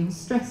dictaphone when he was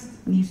stressed,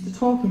 and he used to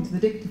talk into the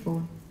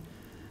dictaphone.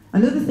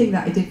 Another thing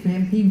that I did for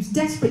him, he was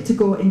desperate to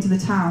go into the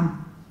town.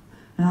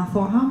 And I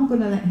thought, how am I going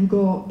to let him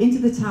go into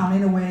the town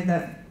in a way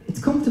that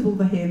it's comfortable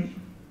for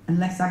him and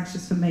less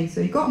anxious for me?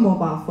 So he got a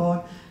mobile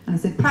phone, and I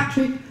said,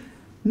 Patrick,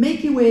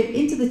 make your way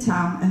into the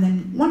town, and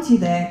then once you're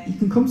there, you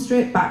can come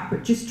straight back,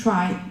 but just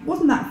try. It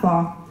wasn't that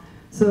far.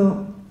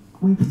 So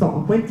we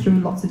went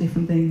through lots of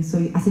different things.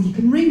 So I said, you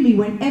can ring me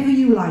whenever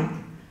you like.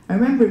 I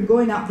remember him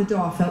going out the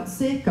door, I felt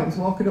sick, I was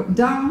walking up and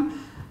down.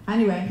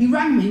 Anyway, he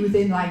rang me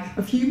within like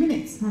a few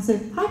minutes. I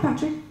said, hi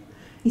Patrick.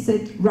 He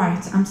said,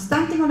 right, I'm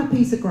standing on a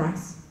piece of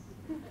grass.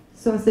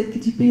 So I said,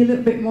 could you be a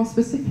little bit more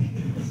specific?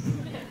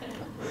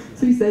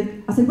 So he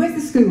said, I said, where's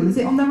the school? Is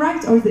it on the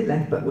right or is it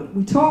left? But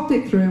we talked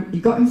it through, he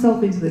got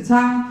himself into the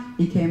town,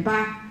 he came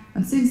back,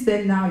 and since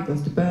then now he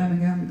goes to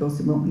Birmingham, he goes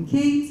to Milton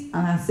Keynes,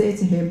 and I say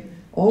to him,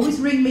 always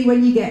ring me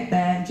when you get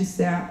there and just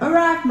say,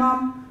 arrived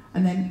Mum.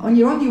 And then when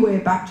you're on your way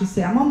back, just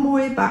say, I'm on my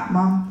way back,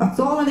 Mum. That's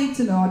all I need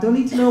to know. I don't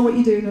need to know what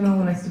you're doing and all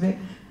the rest of it.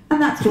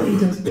 And that's what he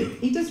does. But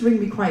he does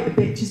ring me quite a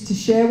bit just to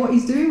share what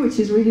he's doing, which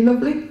is really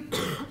lovely.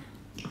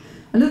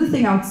 Another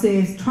thing I would say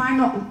is try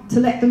not to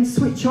let them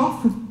switch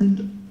off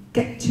and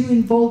get too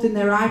involved in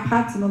their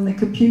iPads and on their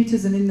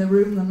computers and in their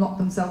room and lock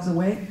themselves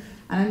away.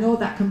 And I know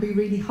that can be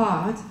really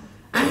hard.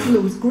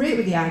 Angelo was great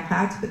with the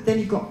iPad, but then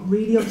he got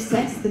really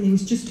obsessed and he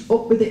was just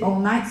up with it all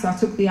night, so I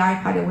took the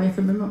iPad away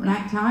from him at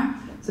night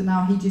time. So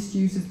now he just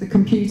uses the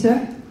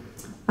computer.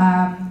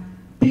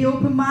 Be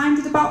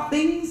open-minded about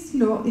things. You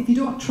know, if you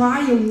don't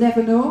try, you'll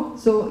never know.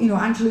 So, you know,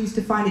 Angelo used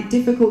to find it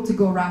difficult to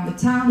go around the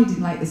town. He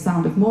didn't like the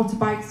sound of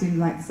motorbikes, he didn't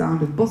like the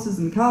sound of buses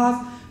and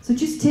cars. So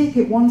just take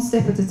it one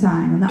step at a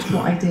time, and that's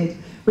what I did.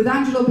 With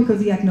Angelo, because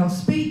he had no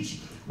speech,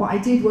 what I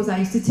did was I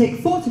used to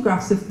take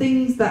photographs of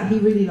things that he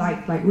really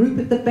liked, like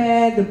Rupert the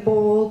bear, the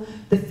ball,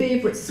 the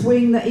favourite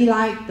swing that he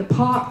liked, the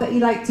park that he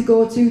liked to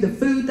go to, the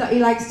food that he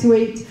likes to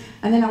eat,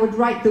 and then I would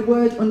write the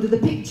word under the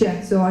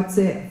picture. So I'd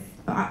say,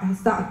 I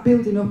started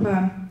building up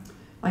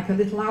like a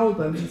little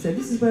album and said,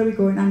 this is where we're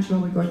going, Angelo,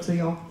 we're going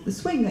to the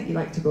swing that you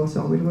like to go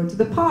to, or we're going to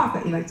the park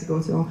that you like to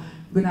go to, or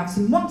we're going to have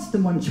some monster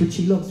munch, which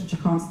he loves, which I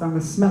can't stand,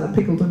 the smell of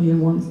pickled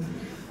onion ones.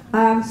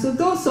 So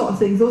those sort of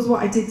things, those are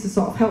what I did to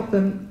sort of help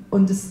them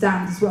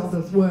understand as well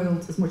the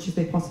world as much as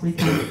they possibly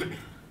can.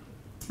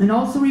 And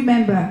also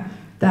remember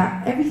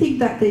that everything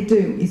that they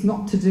do is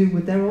not to do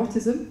with their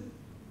autism.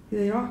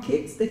 They are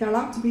kids, they're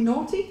allowed to be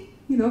naughty.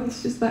 You know,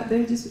 it's just that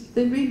they're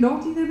being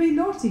naughty, they're being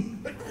naughty.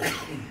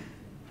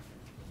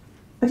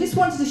 I just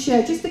wanted to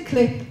share just a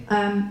clip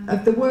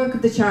of the work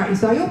of the charity.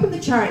 So I opened the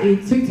charity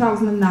in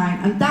 2009,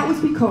 and that was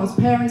because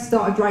parents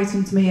started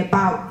writing to me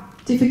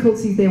about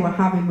difficulties they were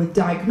having with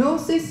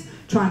diagnosis,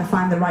 trying to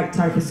find the right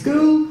type of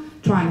school,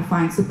 trying to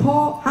find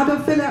support. How do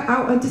I fill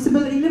out a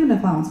disability living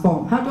allowance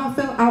form? How do I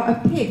fill out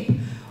a PIP?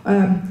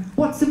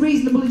 What's a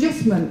reasonable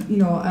adjustment? You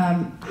know,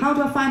 how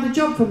do I find a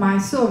job for my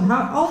son?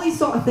 All these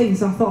sort of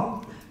things. I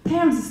thought,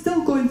 parents are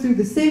still going through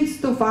the same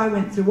stuff I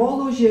went through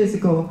all those years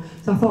ago.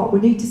 So I thought we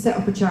need to set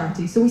up a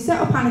charity. So we set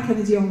up Anna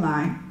Kennedy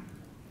Online.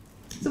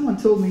 Someone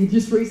told me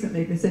just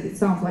recently, they said it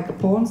sounds like a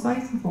porn site.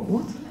 I thought,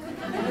 what?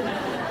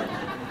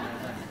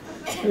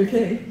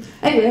 Okay.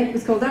 Anyway,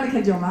 it's called Anna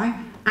Kennedy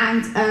Online.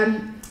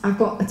 And I've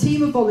got a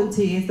team of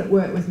volunteers that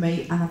work with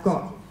me, and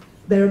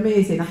they're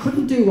amazing. I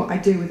couldn't do what I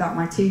do without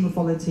my team of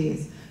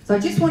volunteers. So I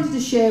just wanted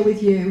to share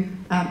with you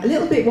a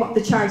little bit what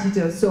the charity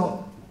does.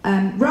 So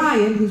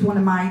Ryan, who's one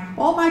of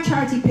all my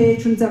charity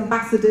patrons,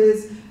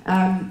 ambassadors,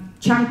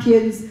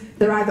 champions,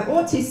 they're either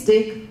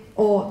autistic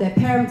or they're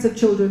parents of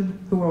children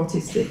who are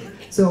autistic.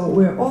 So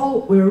we're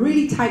a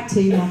really tight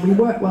team and we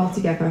work well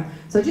together.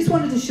 So I just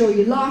wanted to show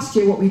you last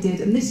year what we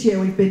did, and this year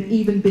we've been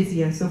even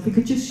busier. So if we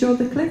could just show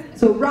the clip.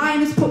 So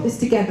Ryan has put this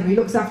together. He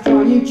looks after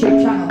our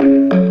YouTube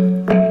channel.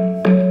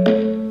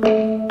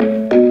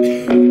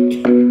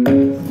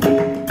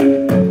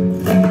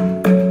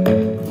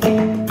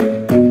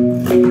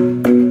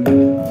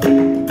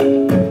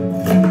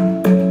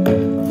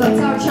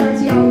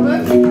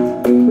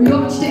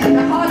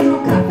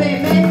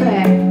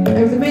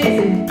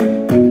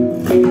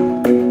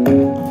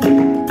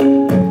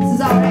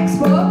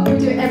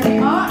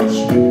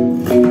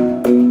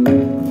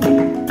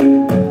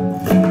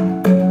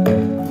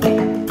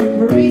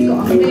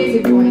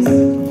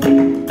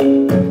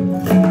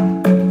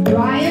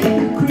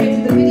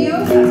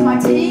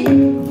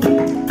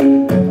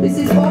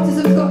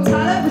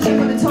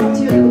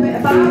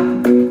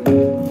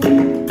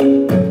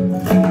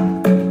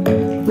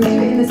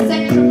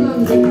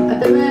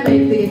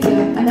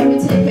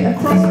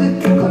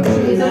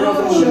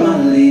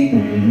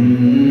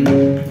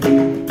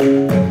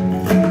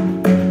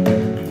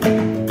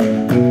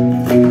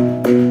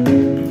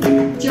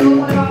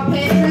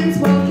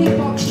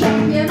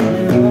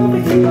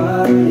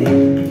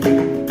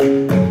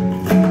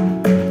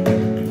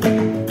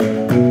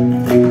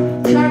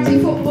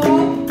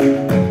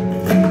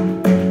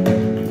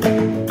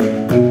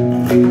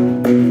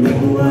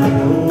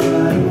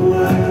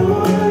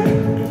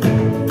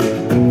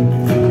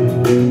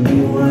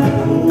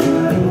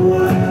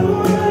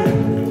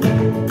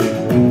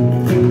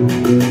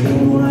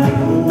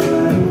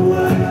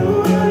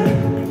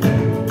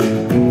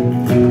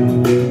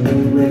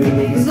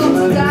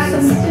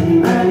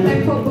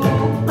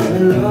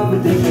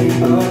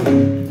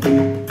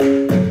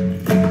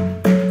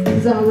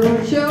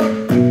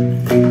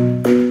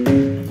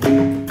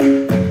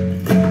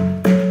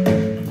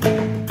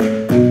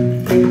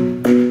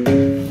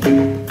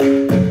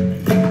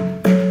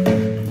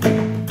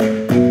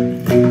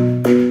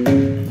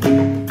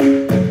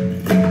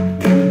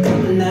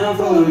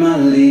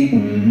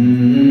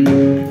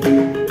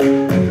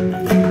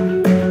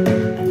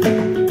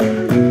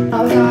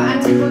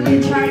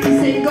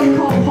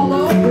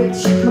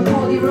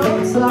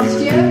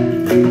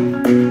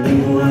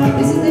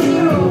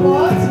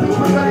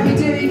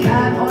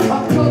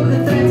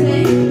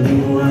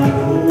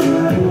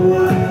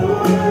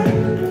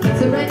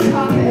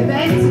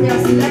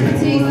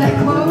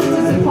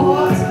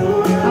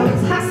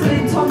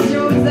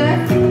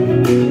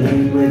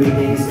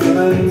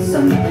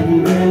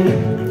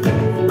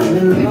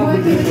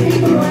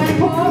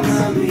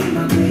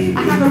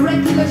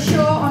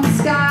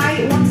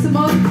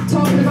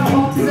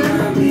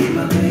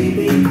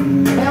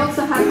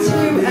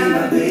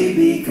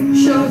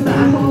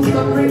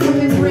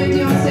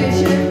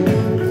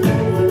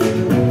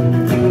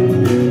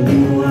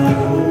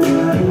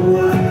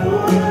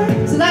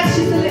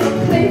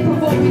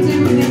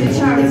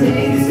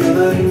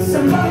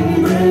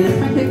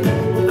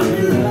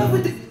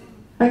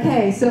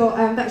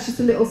 That's just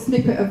a little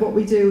snippet of what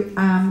we do.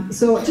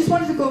 So I just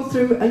wanted to go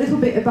through a little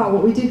bit about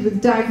what we did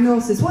with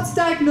diagnosis. What's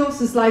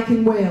diagnosis like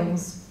in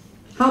Wales?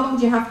 How long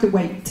do you have to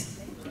wait?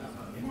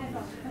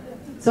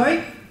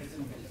 Sorry?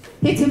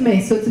 Hit and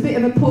miss, so it's a bit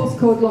of a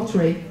postcode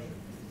lottery.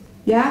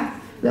 Yeah?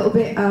 A little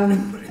bit,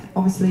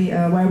 obviously,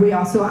 where we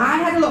are. So I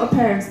had a lot of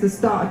parents that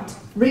started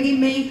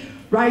ringing me,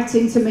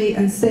 writing to me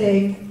and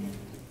saying,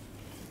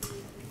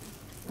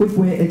 we've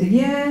waited a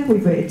year,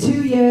 we've waited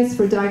 2 years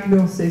for a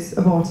diagnosis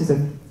of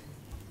autism.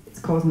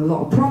 Causing a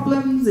lot of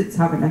problems, it's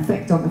having an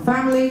effect on the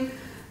family.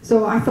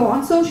 So I thought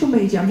on social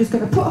media I'm just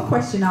going to put a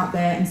question out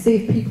there and see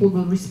if people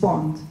will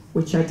respond,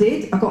 which I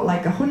did. I got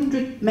like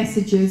 100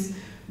 messages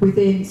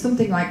within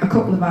something like a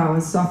couple of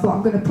hours. So I thought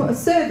I'm going to put a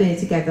survey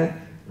together,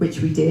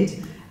 which we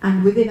did,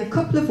 and within a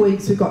couple of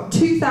weeks we got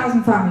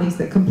 2,000 families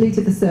that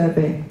completed the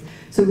survey.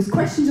 So these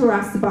questions were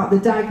asked about the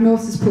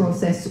diagnosis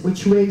process,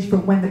 which ranged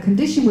from when the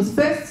condition was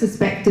first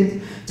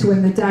suspected to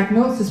when the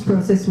diagnosis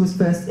process was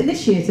first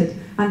initiated,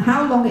 and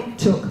how long it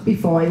took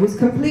before it was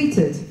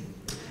completed.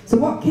 So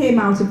what came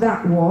out of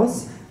that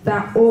was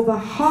that over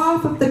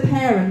half of the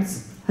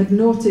parents had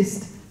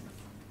noticed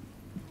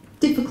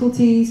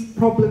difficulties,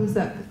 problems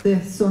that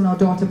their son or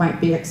daughter might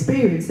be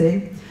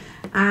experiencing,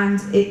 and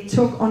it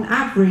took on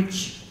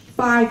average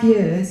 5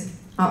 years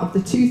out of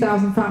the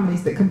 2,000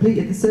 families that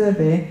completed the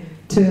survey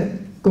to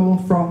go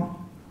from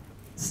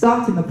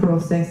starting the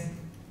process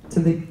to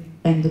the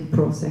end of the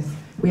process.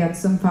 We had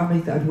some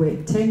families that had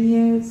waited 10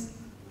 years,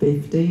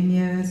 15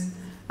 years.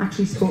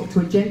 Actually spoke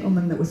to a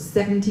gentleman that was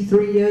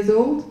 73 years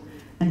old,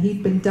 and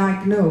he'd been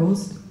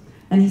diagnosed,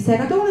 and he said,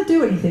 I don't want to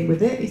do anything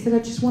with it. He said, I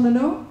just want to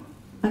know.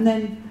 And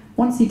then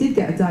once he did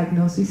get a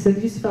diagnosis, he said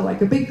he just felt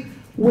like a big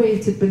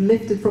weight had been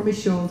lifted from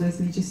his shoulders,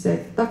 and he just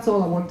said, that's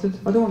all I wanted.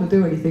 I don't want to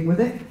do anything with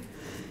it.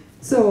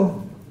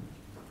 So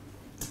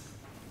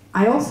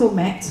I also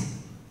met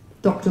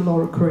Dr.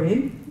 Laura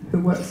Crane, who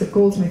works at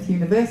Goldsmith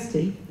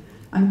University,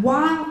 and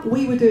while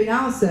we were doing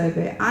our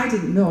survey, I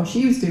didn't know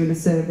she was doing a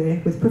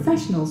survey with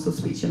professionals, so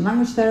speech and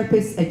language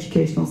therapists,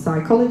 educational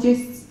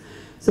psychologists.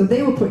 So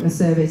they were putting a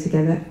survey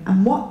together,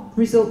 and what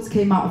results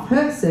came out of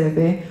her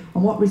survey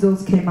and what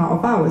results came out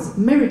of ours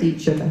mirrored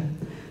each other.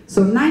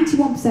 So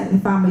 91% of the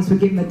families were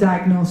given a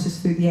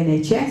diagnosis through the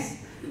NHS,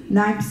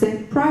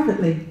 9%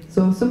 privately.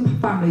 So some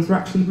families were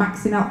actually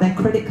maxing out their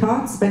credit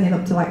cards, spending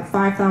up to like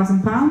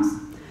 £5,000.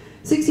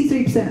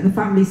 63% of the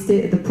families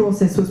stated the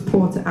process was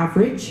poor to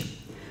average.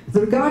 With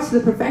regard to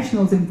the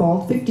professionals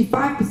involved,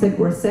 55%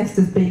 were assessed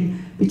as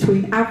being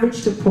between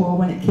average to poor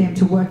when it came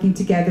to working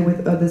together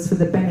with others for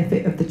the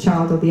benefit of the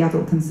child or the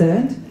adult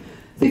concerned.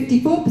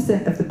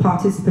 54% of the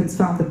participants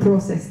found the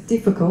process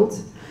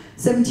difficult.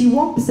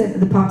 71% of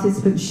the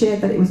participants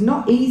shared that it was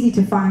not easy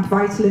to find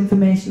vital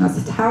information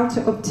as to how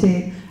to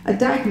obtain a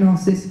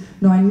diagnosis,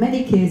 nor in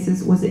many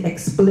cases was it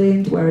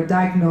explained where a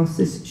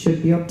diagnosis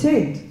should be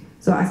obtained.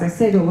 So as I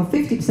said, over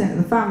 50% of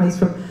the families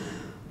from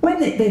when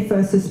they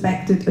first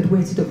suspected had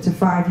waited up to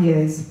 5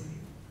 years.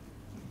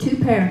 2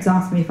 parents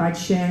asked me if I'd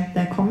share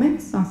their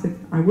comments. I said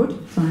I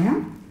would, so I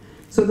am.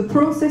 So the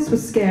process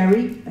was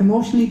scary,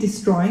 emotionally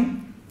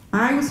destroying.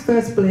 I was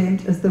first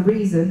blamed as the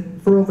reason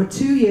for over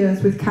 2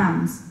 years with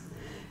CAMS.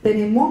 Then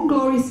in one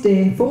glorious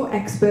day, 4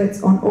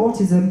 experts on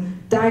autism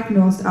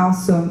diagnosed our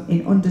son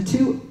in under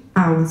 2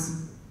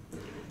 hours.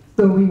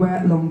 Though we were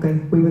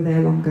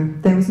there longer.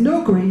 There was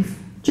no grief,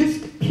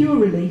 just pure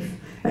relief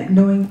at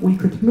knowing we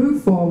could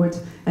move forward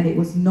and it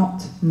was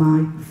not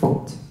my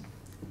fault.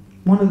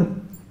 One other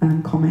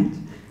comment.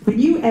 We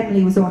knew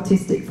Emily was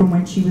autistic from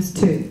when she was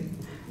 2.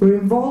 We were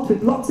involved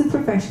with lots of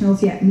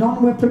professionals, yet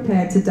none were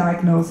prepared to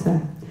diagnose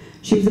her.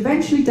 She was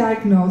eventually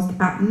diagnosed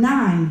at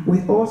 9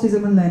 with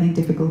autism and learning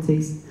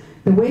difficulties.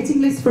 The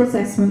waiting list for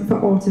assessment for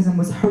autism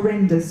was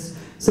horrendous,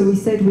 so we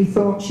said we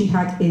thought she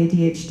had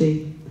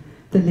ADHD.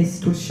 The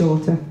list was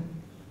shorter.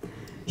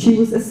 She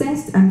was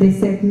assessed and they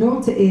said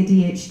no to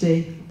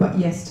ADHD, but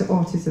yes to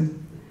autism.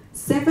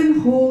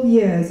 7 whole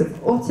years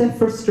of utter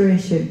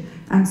frustration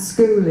and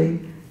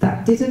schooling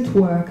that didn't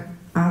work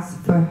as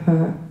for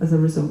her as a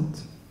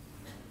result.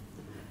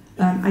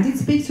 I did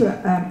speak to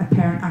a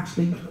parent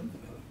actually,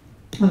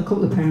 well, a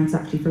couple of parents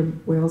actually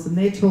from Wales, and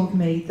they told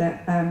me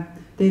that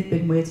they'd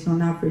been waiting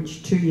on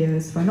average 2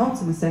 years for an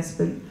autism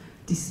assessment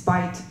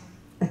despite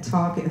a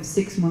target of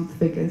 6-month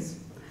figures.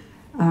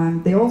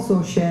 They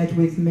also shared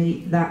with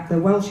me that the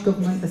Welsh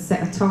Government has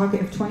set a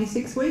target of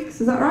 26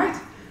 weeks, is that right?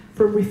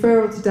 From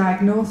referral to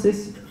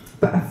diagnosis,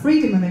 but a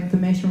freedom of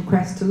information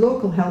request to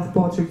local health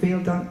boards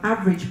revealed on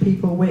average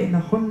people waiting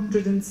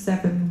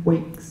 107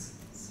 weeks.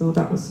 So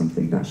that was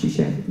something that she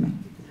shared with me.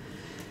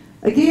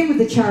 Again with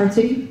the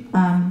charity,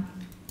 I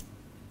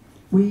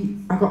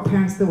got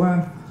parents that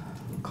were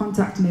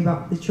contacting me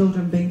about the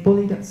children being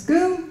bullied at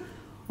school,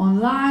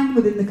 online,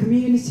 within the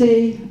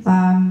community.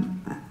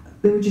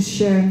 They were just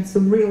sharing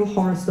some real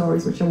horror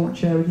stories, which I won't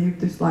share with you,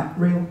 just like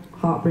real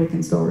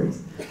heartbreaking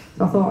stories.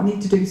 So I thought I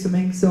need to do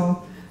something,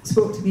 so I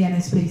spoke to the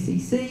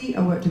NSPCC,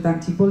 I worked with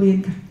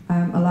Anti-Bullying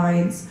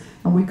Alliance,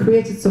 and we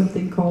created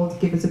something called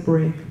Give Us a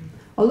Break.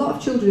 A lot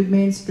of children in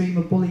mainstream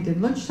are bullied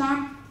in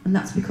lunchtime, and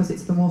that's because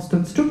it's the most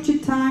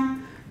unstructured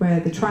time,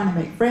 where they're trying to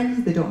make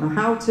friends, they don't know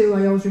how to.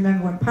 I always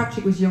remember when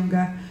Patrick was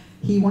younger,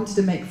 he wanted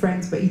to make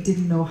friends, but he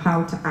didn't know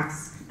how to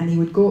ask. And he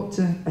would go up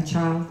to a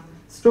child,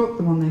 stroke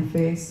them on their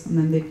face, and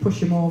then they'd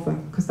push him over,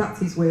 because that's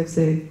his way of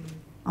saying,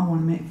 I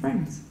want to make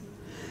friends.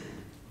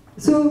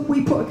 So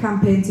we put a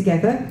campaign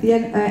together. The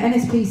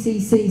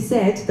NSPCC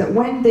said that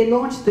when they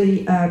launched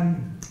the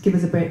Give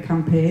Us a Break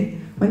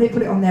campaign, when they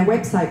put it on their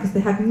website, because they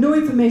had no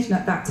information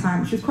at that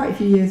time, which was quite a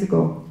few years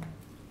ago,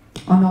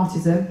 on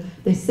autism,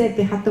 they said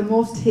they had the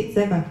most hits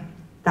ever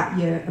that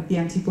year of the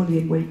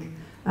Anti-Bullying Week,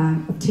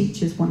 of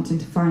teachers wanting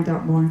to find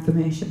out more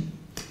information.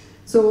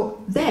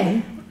 So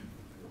then,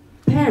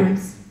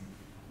 parents,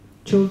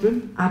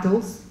 children,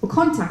 adults, were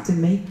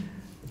contacting me,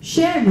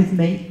 sharing with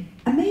me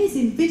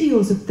amazing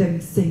videos of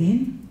them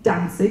singing,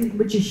 dancing,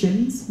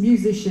 magicians,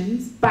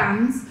 musicians,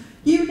 bands,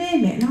 you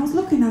name it. And I was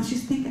looking, I was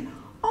just thinking,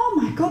 oh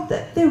my God,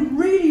 they're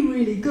really,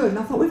 really good. And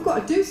I thought, we've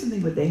got to do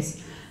something with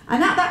this.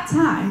 And at that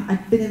time,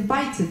 I'd been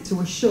invited to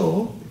a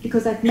show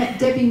because I'd met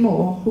Debbie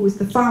Moore, who was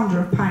the founder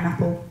of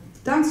Pineapple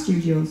Dance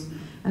Studios.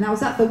 And I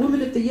was at the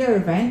Woman of the Year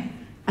event,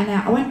 and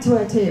I went to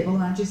her table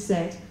and I just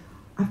said,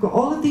 I've got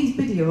all of these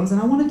videos and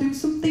I want to do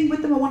something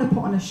with them, I want to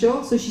put on a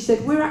show. So she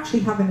said, we're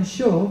actually having a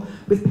show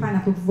with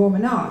Pineapple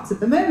Performing Arts at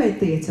the Mermaid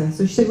Theatre.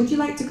 So she said, would you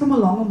like to come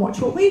along and watch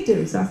what we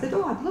do? So I said,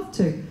 oh, I'd love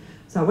to.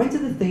 So I went to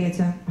the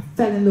theatre, I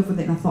fell in love with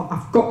it, and I thought,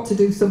 I've got to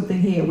do something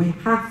here. We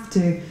have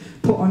to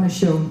put on a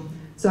show.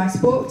 So I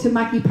spoke to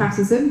Maggie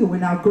Patterson, who we're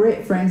now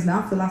great friends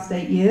now for the last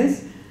 8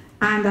 years,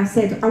 and I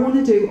said, I want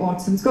to do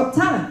Autism's Got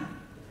Talent.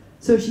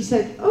 So she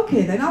said,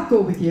 okay then, I'll go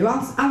with you,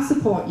 I'll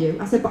support you.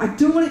 I said, but I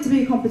don't want it to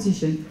be a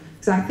competition,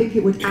 because I think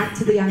it would add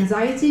to the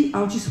anxiety.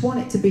 I just want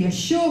it to be a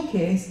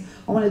showcase.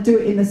 I want to do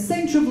it in the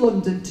centre of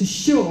London to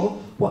show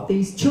what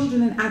these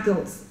children and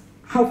adults,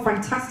 how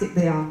fantastic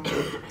they are.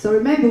 So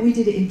remember, we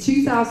did it in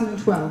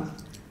 2012. I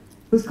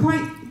was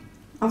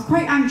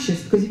quite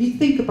anxious, because if you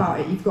think about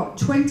it, you've got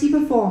 20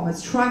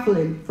 performers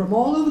travelling from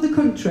all over the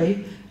country,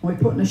 and we're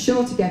putting a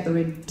show together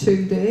in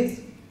 2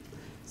 days.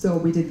 So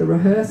we did the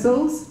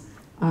rehearsals,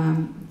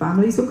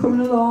 families were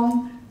coming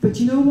along, but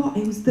you know what?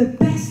 It was the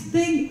best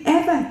thing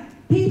ever.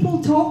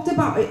 People talked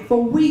about it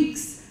for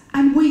weeks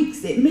and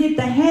weeks. It made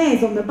the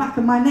hairs on the back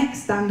of my neck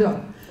stand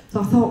up. So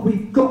I thought,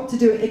 we've got to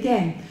do it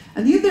again.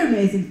 And the other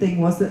amazing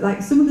thing was that,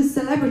 like, some of the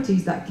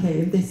celebrities that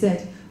came, they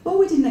said, oh,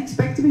 we didn't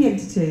expect to be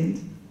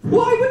entertained.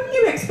 Why wouldn't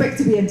you expect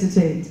to be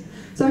entertained?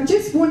 So I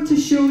just want to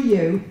show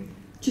you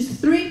just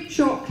 3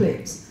 short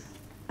clips,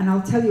 and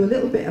I'll tell you a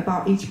little bit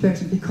about each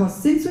person, because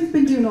since we've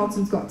been doing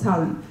Autism's Got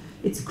Talent,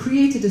 it's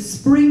created a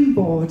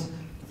springboard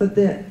for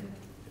the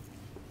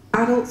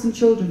adults and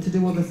children to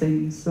do other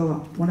things. So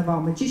one of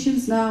our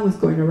magicians now is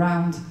going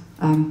around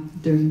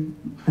doing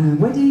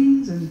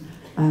weddings, and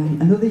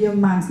another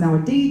young man's now a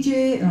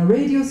DJ on a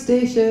radio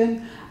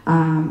station.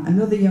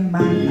 Another young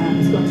man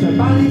has gone to a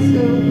ballet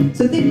school.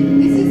 So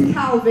this is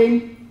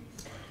Calvin,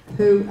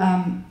 who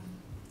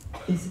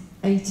is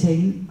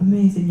 18,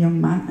 amazing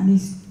young man, and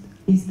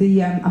he's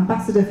the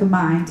ambassador for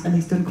Mind, and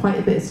he's done quite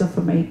a bit of stuff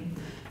for me.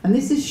 And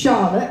this is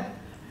Charlotte,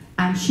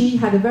 and she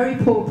had a very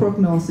poor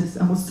prognosis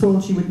and was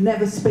told she would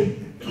never speak.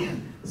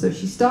 So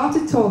she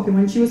started talking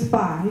when she was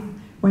 5,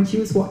 when she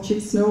was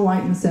watching Snow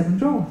White and the 7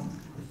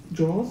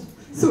 Dwarfs.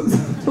 So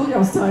I told you I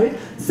was tired.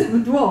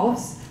 7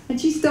 Dwarfs, and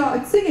she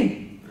started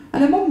singing.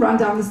 And her mum ran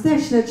down the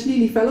stairs, she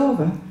nearly fell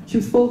over. She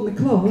was folding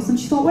the clothes, and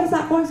she thought, where's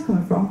that voice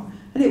coming from?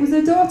 And it was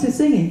her daughter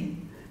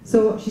singing.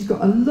 So she's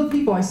got a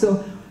lovely voice.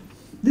 So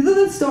the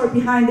other story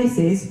behind this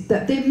is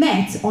that they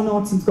met on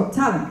Autism's Got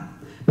Talent,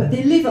 but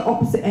they live at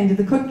opposite end of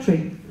the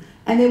country,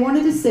 and they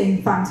wanted to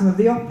sing Phantom of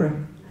the Opera.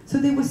 So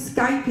they were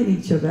Skyping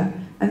each other,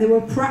 and they were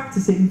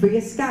practicing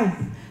via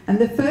Skype. And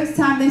the first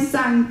time they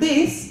sang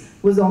this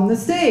was on the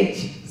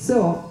stage.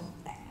 So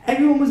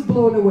everyone was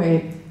blown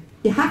away.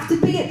 You have to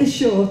be at the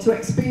show to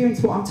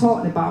experience what I'm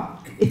talking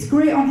about. It's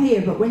great on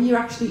here, but when you're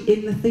actually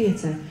in the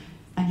theatre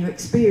and you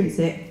experience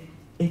it,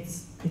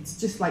 it's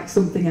just like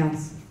something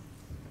else.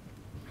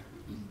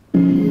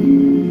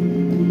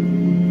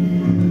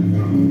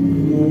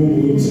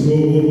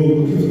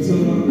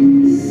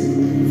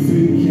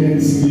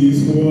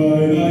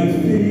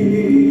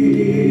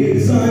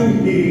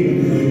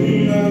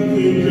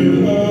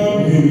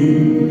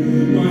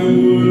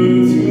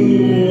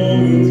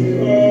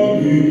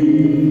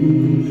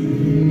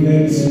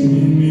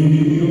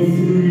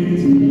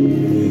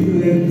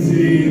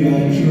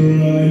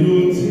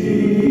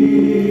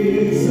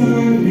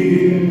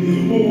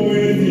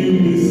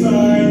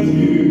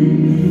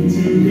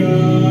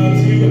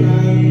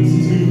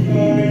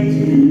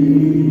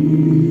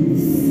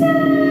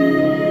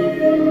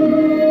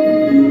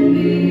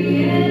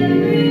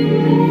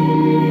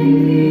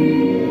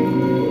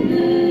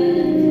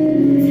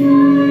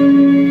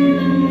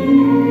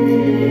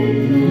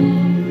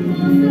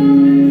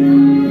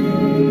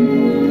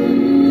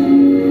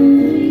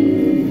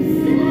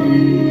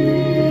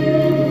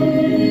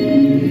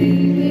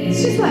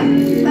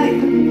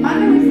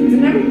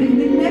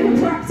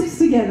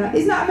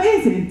 Isn't that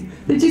amazing?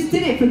 They just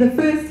did it for the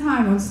first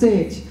time on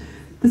stage.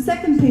 The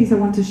second piece I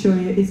want to show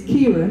you is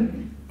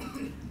Kieran.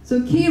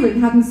 So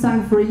Kieran hadn't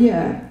sang for a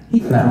year.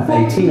 Now,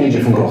 a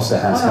teenager from Gloucester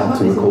has helped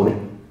to record it.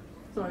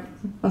 Sorry,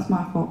 that's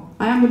my fault.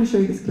 I am going to show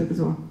you this clip as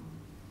well.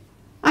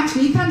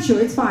 Actually, you can show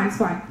it, it's fine, it's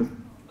fine.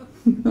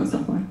 No, it's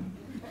not fine.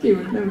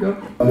 Kieran, there we go.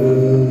 So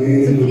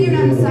Kieran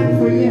hadn't sang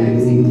for a year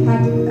because he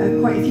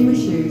had quite a few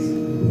issues.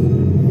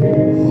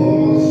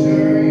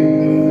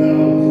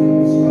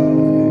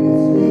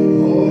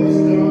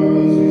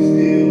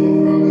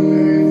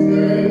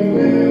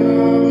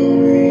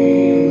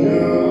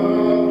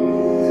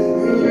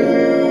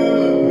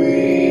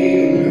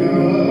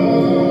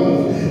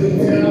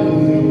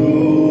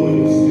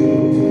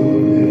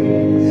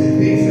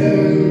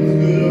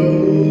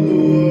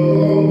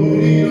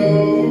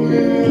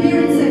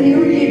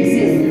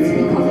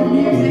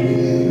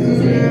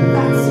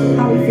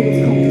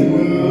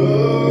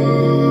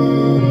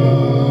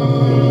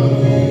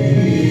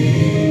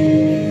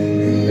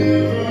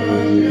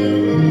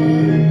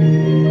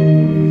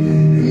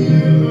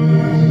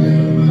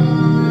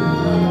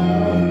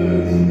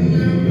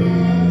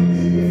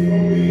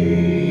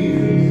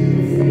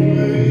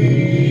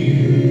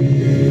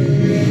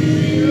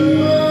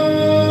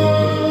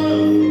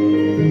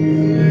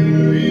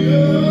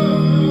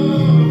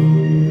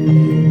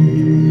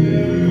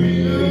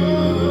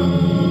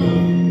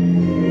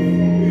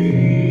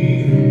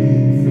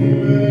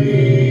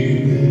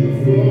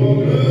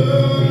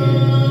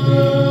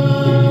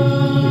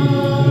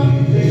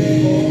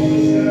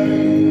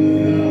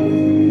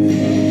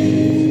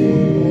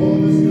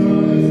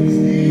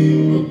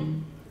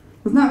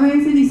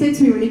 amazing? He said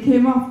to me when he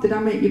came off, "Did I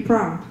make you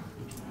proud?"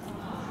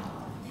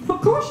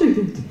 Of course you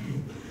did.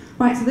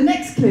 Right, so the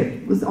next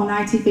clip was on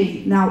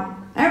ITV. Now,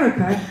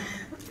 Erica,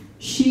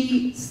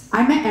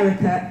 I met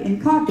Erica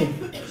in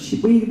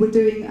Cardiff. We were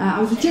doing, I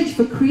was a judge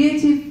for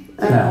creative...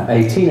 Now,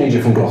 a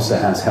teenager from Gloucester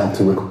has helped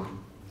to record...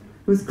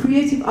 It was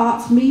creative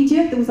arts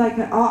media. There was like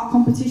an art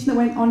competition that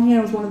went on here.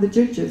 I was one of the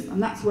judges,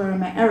 and that's where I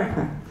met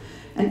Erica.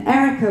 And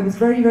Erica was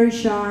very, very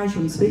shy. She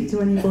wouldn't speak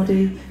to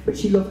anybody, but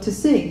she loved to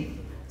sing.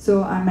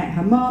 So I met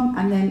her mum,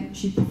 and then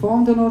she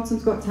performed on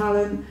Autism's Got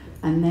Talent,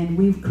 and then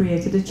we've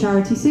created a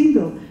charity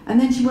single. And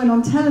then she went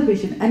on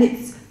television, and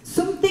it's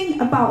something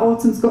about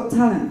Autism's Got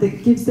Talent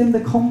that gives them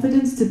the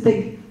confidence to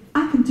think,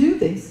 I can do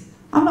this.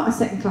 I'm not a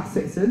second-class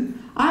citizen.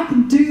 I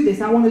can do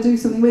this. I want to do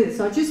something with it.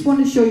 So I just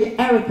want to show you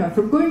Erica,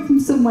 from going from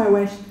somewhere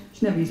where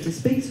she never used to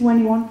speak to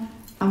anyone.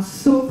 I'm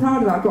so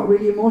proud of her. I got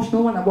really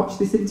emotional when I watched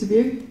this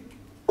interview.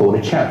 Or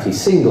a charity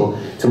single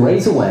to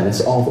raise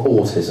awareness of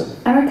autism.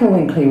 Erica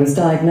Winkley was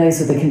diagnosed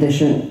with the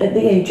condition at the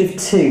age of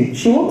 2.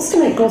 She wants to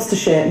make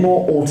Gloucestershire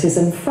more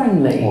autism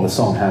friendly. Well, the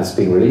song has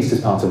been released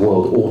as part of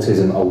World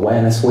Autism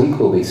Awareness Week.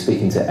 We'll be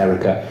speaking to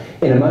Erica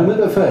in a moment,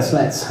 but first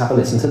let's have a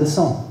listen to the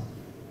song.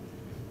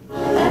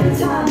 Every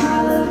time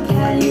I look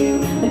at you,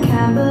 I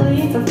can't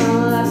believe I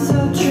found life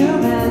so true,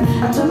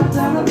 man. I told my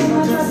time to put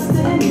my trust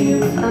in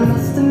you. I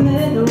must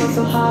admit it was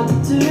so hard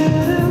to do.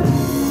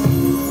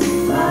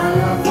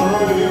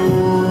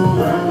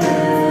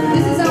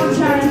 This is our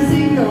charity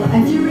single,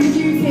 and during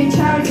UK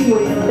Charity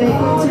Week, they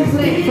go to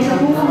play for the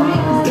whole week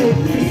because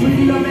they just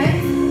really love it.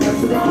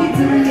 So the kids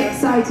are really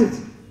excited.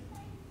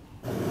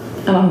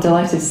 And I'm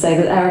delighted to say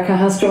that Erica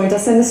has joined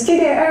us in the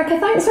studio. Erica,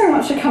 thanks very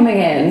much for coming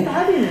in.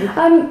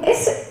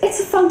 It's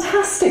a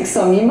fantastic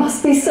song. You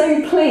must be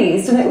so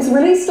pleased, and it was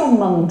released on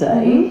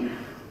Monday.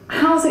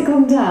 How's it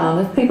gone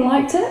down? Have people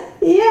liked it?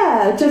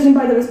 Yeah, judging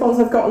by the response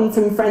I've gotten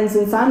from friends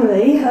and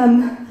family,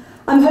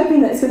 I'm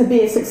hoping that it's going to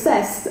be a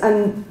success,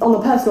 and on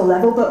a personal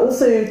level, but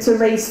also to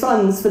raise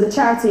funds for the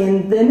charity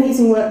and the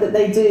amazing work that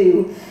they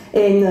do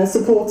in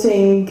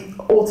supporting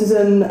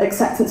autism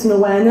acceptance and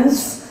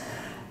awareness.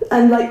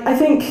 And I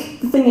think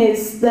the thing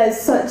is, there's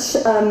such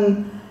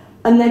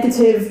a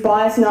negative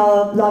bias in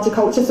our larger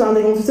culture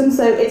surrounding autism,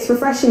 so it's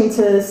refreshing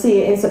to see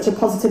it in such a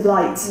positive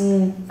light.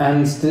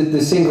 And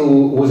the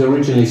single was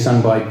originally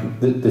sung by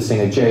the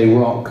singer J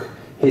Rock.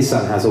 His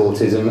son has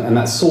autism, and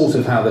that's sort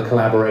of how the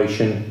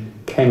collaboration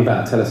came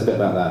about. Tell us a bit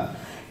about that.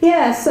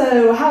 Yeah,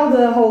 so how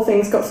the whole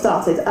thing's got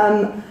started.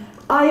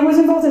 I was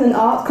involved in an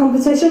art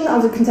competition. I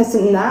was a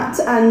contestant in that,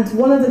 and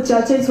one of the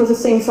judges was a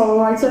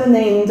singer-songwriter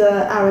named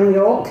Aaron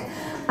York.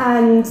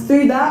 And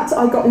through that,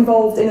 I got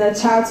involved in a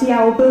charity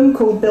album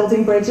called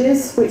Building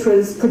Bridges, which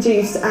was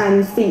produced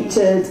and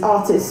featured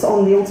artists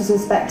on the autism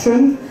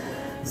spectrum.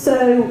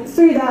 So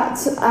through that,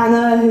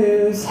 Anna,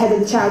 who's head of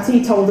the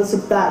charity, told us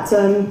that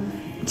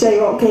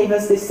J-Rock gave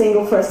us this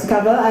single for us to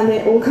cover, and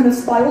it all kind of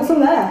spiralled from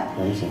there.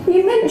 Amazing.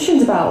 You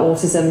mentioned about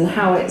autism and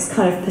how it's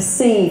kind of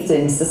perceived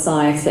in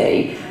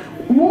society.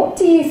 What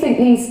do you think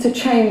needs to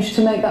change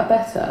to make that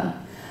better?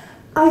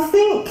 I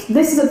think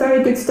this is a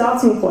very good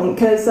starting point,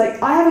 because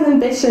I have an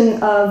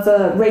ambition of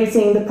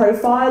raising the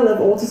profile of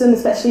autism,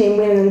 especially in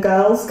women and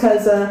girls,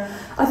 because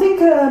I think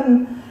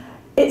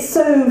it's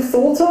so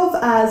thought of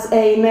as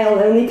a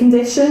male-only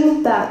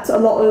condition that a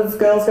lot of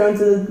girls go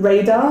into the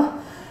radar.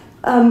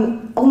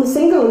 On the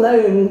single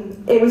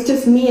alone, it was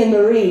just me and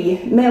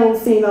Marie.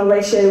 Male-female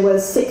ratio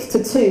was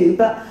 6:2,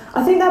 but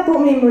I think that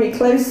brought me and Marie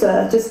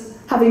closer. Just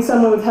having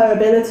someone with her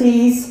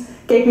abilities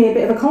gave me a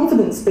bit of a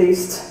confidence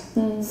boost.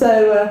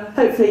 So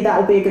hopefully that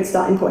will be a good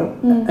starting point.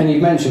 And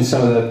you've mentioned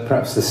some of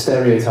perhaps the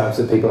stereotypes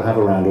that people have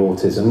around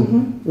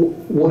autism.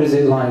 What is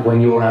it like when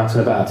you're out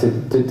and about?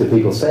 Do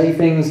people say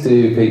things? Do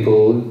you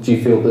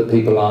feel that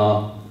people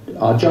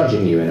are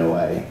judging you in a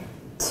way?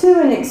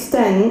 To an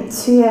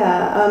extent,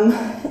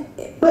 yeah.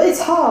 But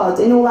it's hard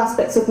in all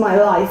aspects of my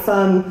life.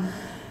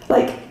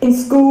 In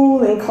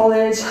school, in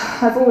college,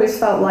 I've always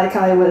felt like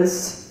I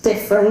was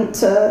different.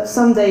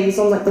 Some days,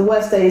 on the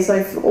worst days,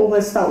 I've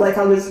almost felt like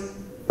I was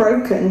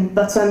broken.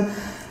 But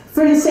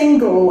for the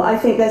single, I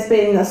think there's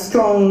been a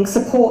strong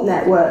support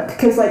network,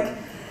 because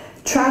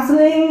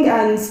travelling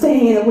and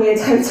staying in a weird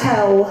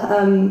hotel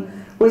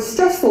was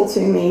stressful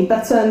to me.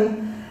 But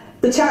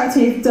the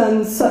charity have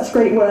done such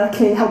great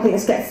work in helping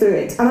us get through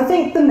it. And I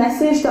think the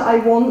message that I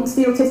want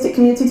the autistic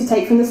community to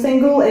take from the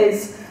single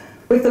is,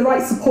 with the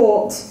right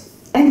support,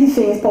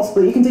 anything is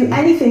possible. You can do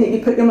anything that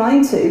you put your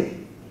mind to.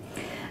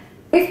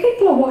 If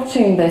people are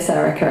watching this,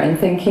 Erica, and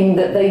thinking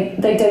that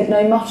they don't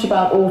know much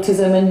about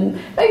autism and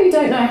maybe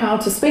don't know how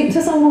to speak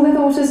to someone with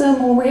autism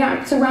or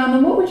react around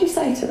them, what would you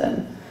say to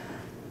them?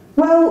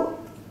 Well,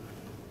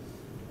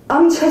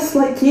 I'm just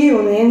like you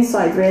on the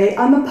inside, really.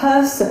 I'm a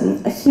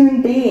person, a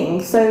human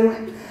being, so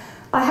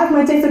I have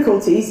my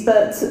difficulties,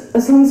 but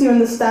as long as you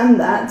understand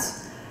that,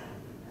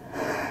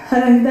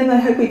 then I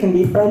hope we can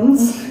be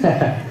friends.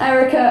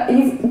 Erica,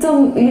 you've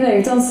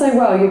done so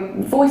well. Your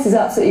voice is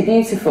absolutely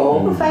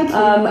beautiful. Well, thank you.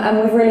 And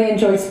we've really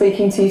enjoyed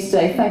speaking to you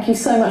today. Thank you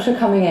so much for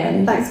coming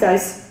in. Thanks,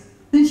 guys.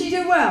 Did she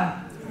do well?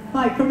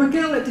 Like, from a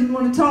girl that didn't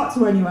want to talk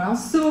to anyone. I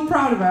was so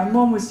proud of her.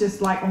 Mum was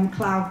just like on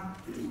cloud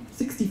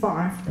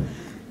 65.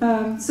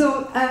 I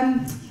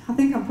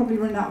think I'm probably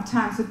running out of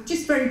time. So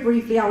just very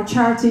briefly, our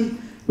charity,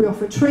 we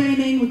offer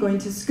training, we're going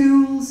to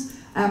schools.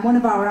 One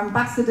of our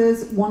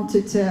ambassadors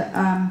wanted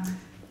to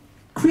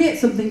create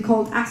something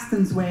called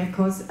Aston's Way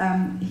because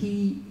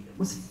he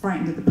was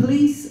frightened of the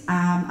police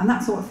and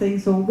that sort of thing.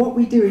 So what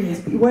we're doing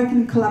is we work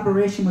in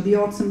collaboration with the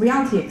Autism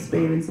Reality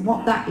Experience, and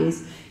what that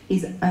is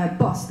a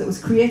bus that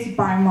was created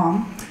by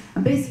Mum,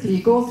 and basically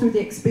you go through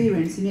the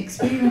experience and you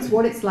experience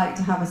what it's like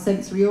to have a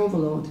sensory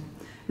overload.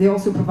 They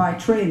also provide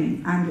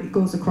training and it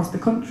goes across the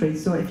country,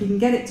 so if you can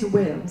get it to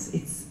Wales,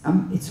 it's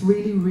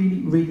really,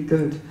 really, really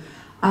good.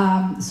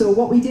 So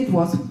what we did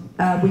was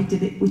we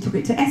took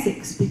it to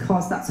Essex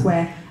because that's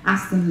where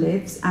Aston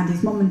lives, and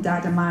his mum and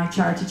dad are my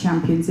charity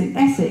champions in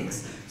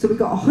Essex. So we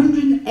got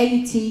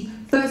 180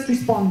 first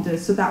responders,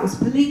 so that was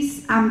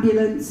police,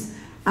 ambulance,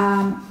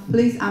 and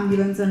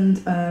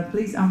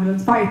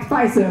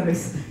fire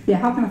service. Yeah,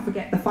 how can I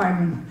forget the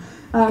firemen?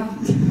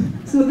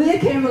 So they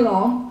came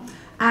along,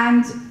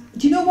 and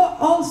do you know what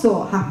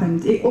also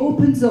happened? It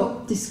opens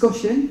up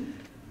discussion.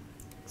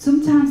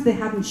 Sometimes they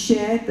hadn't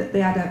shared that they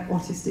had an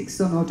autistic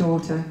son or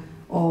daughter,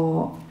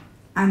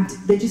 and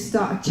they just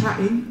started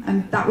chatting,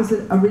 and that was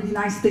a really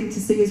nice thing to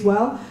see as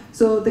well.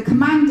 So the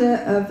commander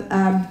of,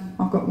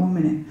 I've got 1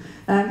 minute,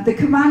 the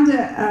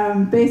commander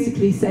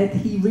basically said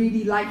he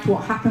really liked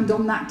what happened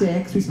on that day,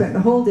 because we spent the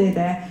whole day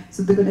there,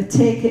 so they're going to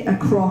take it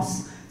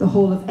across the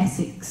whole of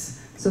Essex.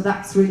 So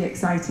that's really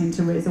exciting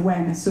to raise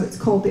awareness. So it's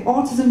called the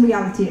Autism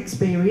Reality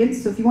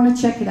Experience. So if you want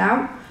to check it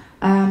out,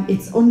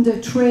 it's under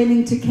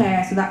Training to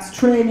Care. So that's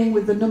training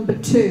with the number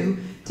 2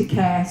 to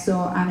care.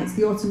 So, and it's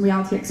the Autism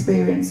Reality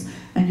Experience,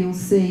 and you'll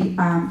see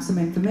some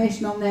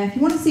information on there. If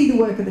you want to see the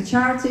work of the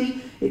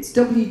charity, it's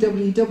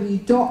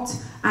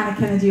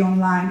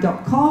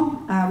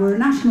www.annakennedyonline.com. We're a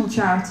national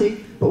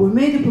charity, but we're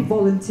made up of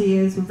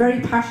volunteers. We're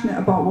very passionate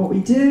about what we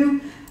do.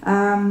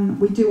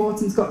 We do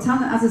Autism's Got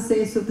Talent, as I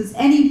say, so if there's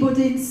any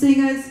budding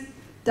singers,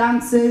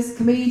 dancers,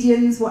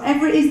 comedians,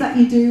 whatever it is that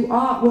you do,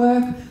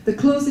 artwork, the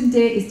closing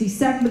date is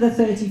December the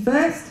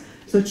 31st,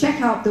 so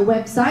check out the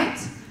website,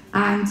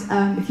 and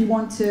if you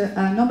want to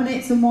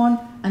nominate someone,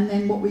 and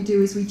then what we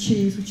do is we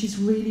choose, which is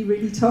really,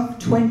 really tough,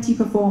 20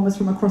 performers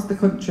from across the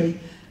country,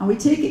 and we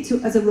take it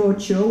as a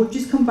roadshow. We've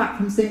just come back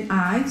from St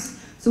Ives.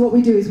 So what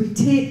we do is we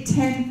take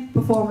 10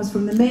 performers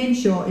from the main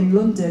show in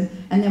London,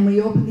 and then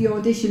we open the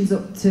auditions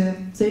up to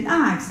St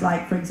Ives.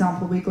 Like, for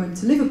example, we're going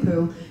to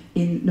Liverpool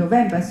in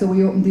November, so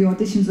we open the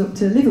auditions up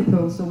to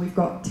Liverpool. So we've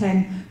got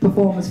 10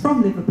 performers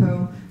from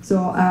Liverpool.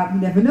 So you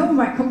never know, we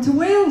might come to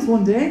Wales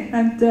one day,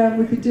 and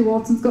we could do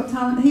Autism's Got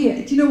Talent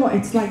here. Do you know what?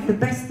 It's like the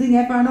best thing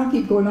ever, and I'll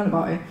keep going on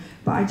about it,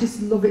 but I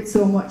just love it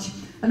so much.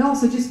 And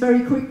also, just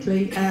very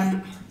quickly,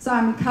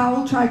 Simon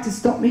Cowell tried to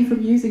stop me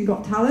from using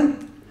Got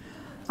Talent.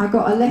 I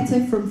got a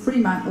letter from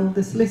Fremantle,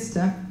 the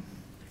solicitor,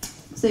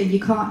 saying you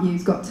can't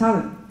use Got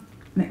Talent.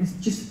 And it was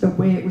just the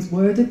way it was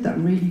worded that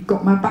really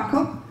got my back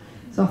up.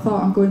 So I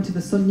thought, I'm going to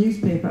the Sun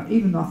newspaper,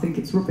 even though I think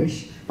it's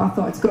rubbish, but I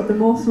thought it's got the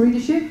most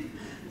readership.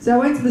 So I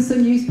went to the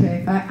Sun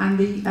newspaper, and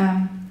the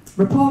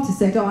reporter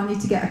said, oh, I need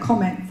to get a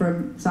comment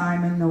from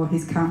Simon or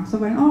his camp. So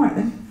I went, all right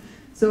then.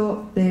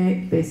 So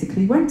they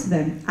basically went to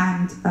them,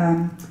 and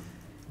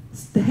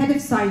the head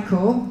of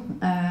Psycho,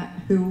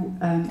 who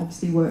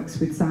obviously works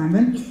with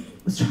Simon,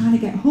 was trying to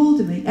get hold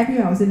of me. Every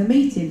hour I was in a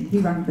meeting, he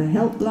rang the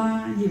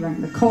helpline, he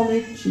rang the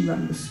college, he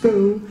rang the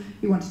school,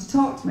 he wanted to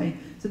talk to me.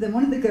 So then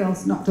one of the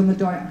girls knocked on the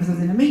door because I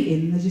was in a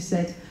meeting, and they just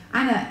said,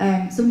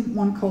 Anna,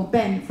 someone called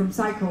Ben from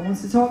Psycho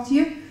wants to talk to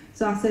you.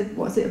 So I said,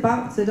 what's it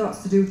about? I said, oh,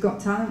 it's to do with Got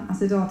Talent. I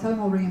said, oh, tell him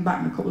I'll ring him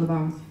back in a couple of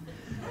hours.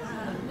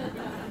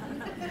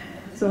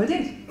 So I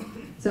did.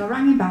 So I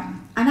rang him back,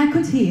 and I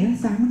could hear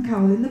Simon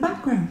Cowell in the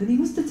background, and he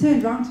must have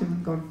turned around to him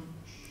and gone.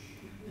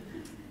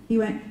 He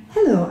went,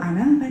 hello,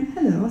 Anna. I went,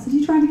 hello. I said,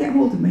 you trying to get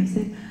hold of me? He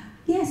said,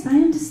 yes, I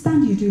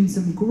understand you're doing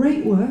some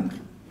great work.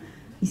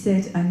 He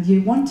said, and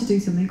you want to do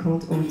something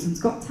called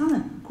Autism's Got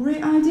Talent.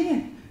 Great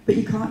idea, but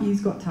you can't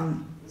use Got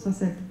Talent. So I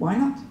said, why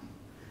not?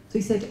 So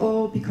he said,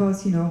 oh,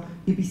 because, you know,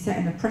 you'll be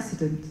setting a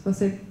precedent. So I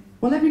said,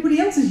 well, everybody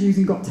else is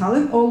using Got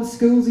Talent. All the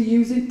schools are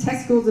using.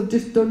 Tesco's have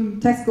just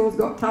done Tesco's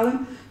Got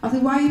Talent. I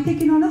said, why are you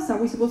picking on us?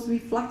 Are we supposed to be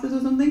flattered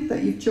or something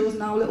that you've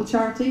chosen our little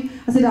charity?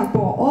 I said, I've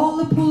bought all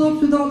the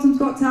pull-ups with Autism's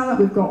Got Talent.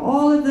 We've got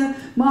all of the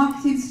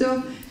marketing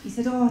stuff. He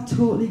said, oh, I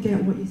totally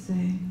get what you're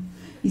saying.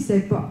 He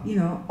said, but, you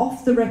know,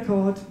 off the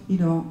record, you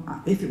know,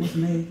 if it was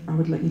me, I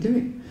would let you do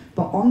it.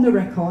 But on the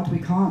record, we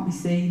can't be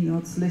saying, you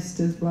know,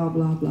 solicitors, blah,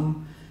 blah, blah.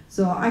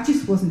 So I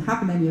just wasn't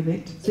having any of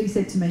it. So he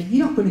said to me,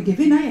 you're not going to give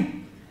in, are you?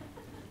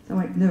 So I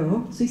went,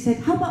 no. So he said,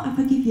 how about if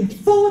I give you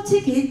 4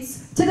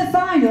 tickets to the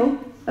final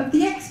of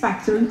the X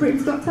Factor and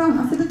Britain's Got Talent?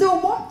 I said, I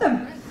don't want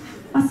them.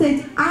 I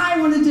said, I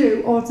want to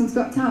do Autumn's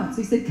Got Talent.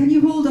 So he said, can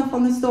you hold off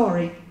on the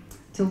story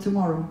till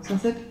tomorrow? So I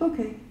said,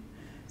 okay.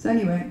 So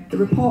anyway, the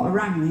reporter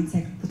rang me and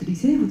said, what did he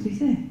say? What did he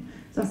say?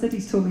 So I said,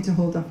 he's told me to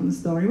hold off on the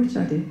story, which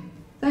I did.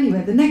 So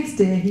anyway, the next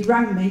day he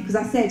rang me because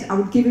I said I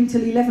would give him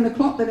till 11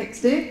 o'clock the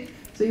next day.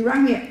 So So he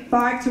rang me at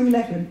 5 to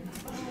 11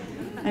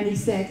 and he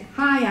said,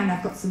 "Hi Anne,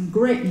 I've got some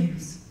great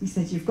news." He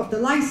said, "You've got the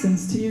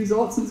licence to use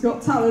Autism's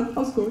Got Talent."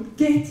 I was going,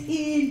 "Get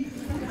in!"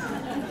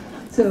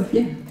 So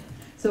yeah,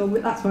 so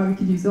that's why we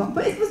can use that.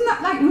 But it wasn't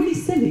that like really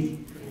silly.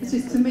 It's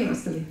just, to me it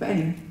was silly, but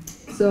anyway.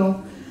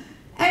 So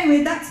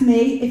anyway, that's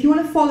me. If you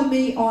want to follow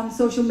me on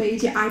social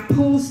media, I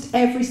post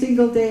every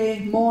single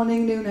day,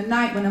 morning, noon and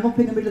night, when I'm up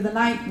in the middle of the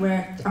night,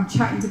 where I'm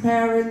chatting to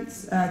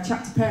parents,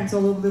 chat to parents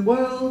all over the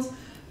world.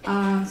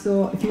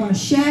 So if you want to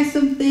share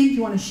something, if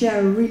you want to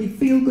share a really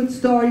feel-good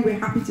story, we're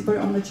happy to put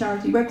it on the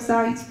charity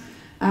website.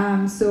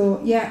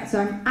 So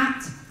I'm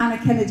at Anna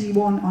Kennedy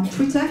 1 on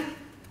Twitter,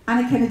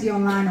 Anna Kennedy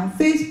Online on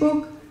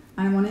Facebook,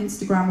 and I'm on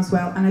Instagram as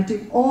well. And I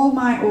do all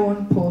my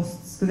own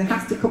posts, because it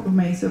has to come from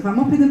me. So if I'm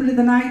up in the middle of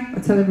the night, I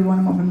tell everyone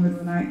I'm up in the middle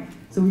of the night.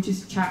 So we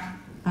just chat.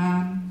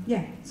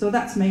 So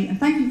that's me. And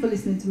thank you for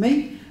listening to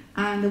me.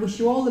 And I wish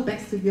you all the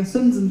best with your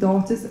sons and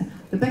daughters.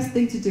 The best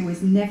thing to do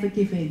is never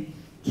give in.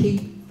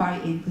 Keep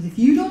fighting. Because if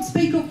you don't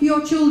speak up for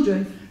your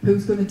children,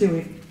 who's going to do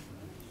it?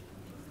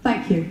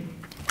 Thank you.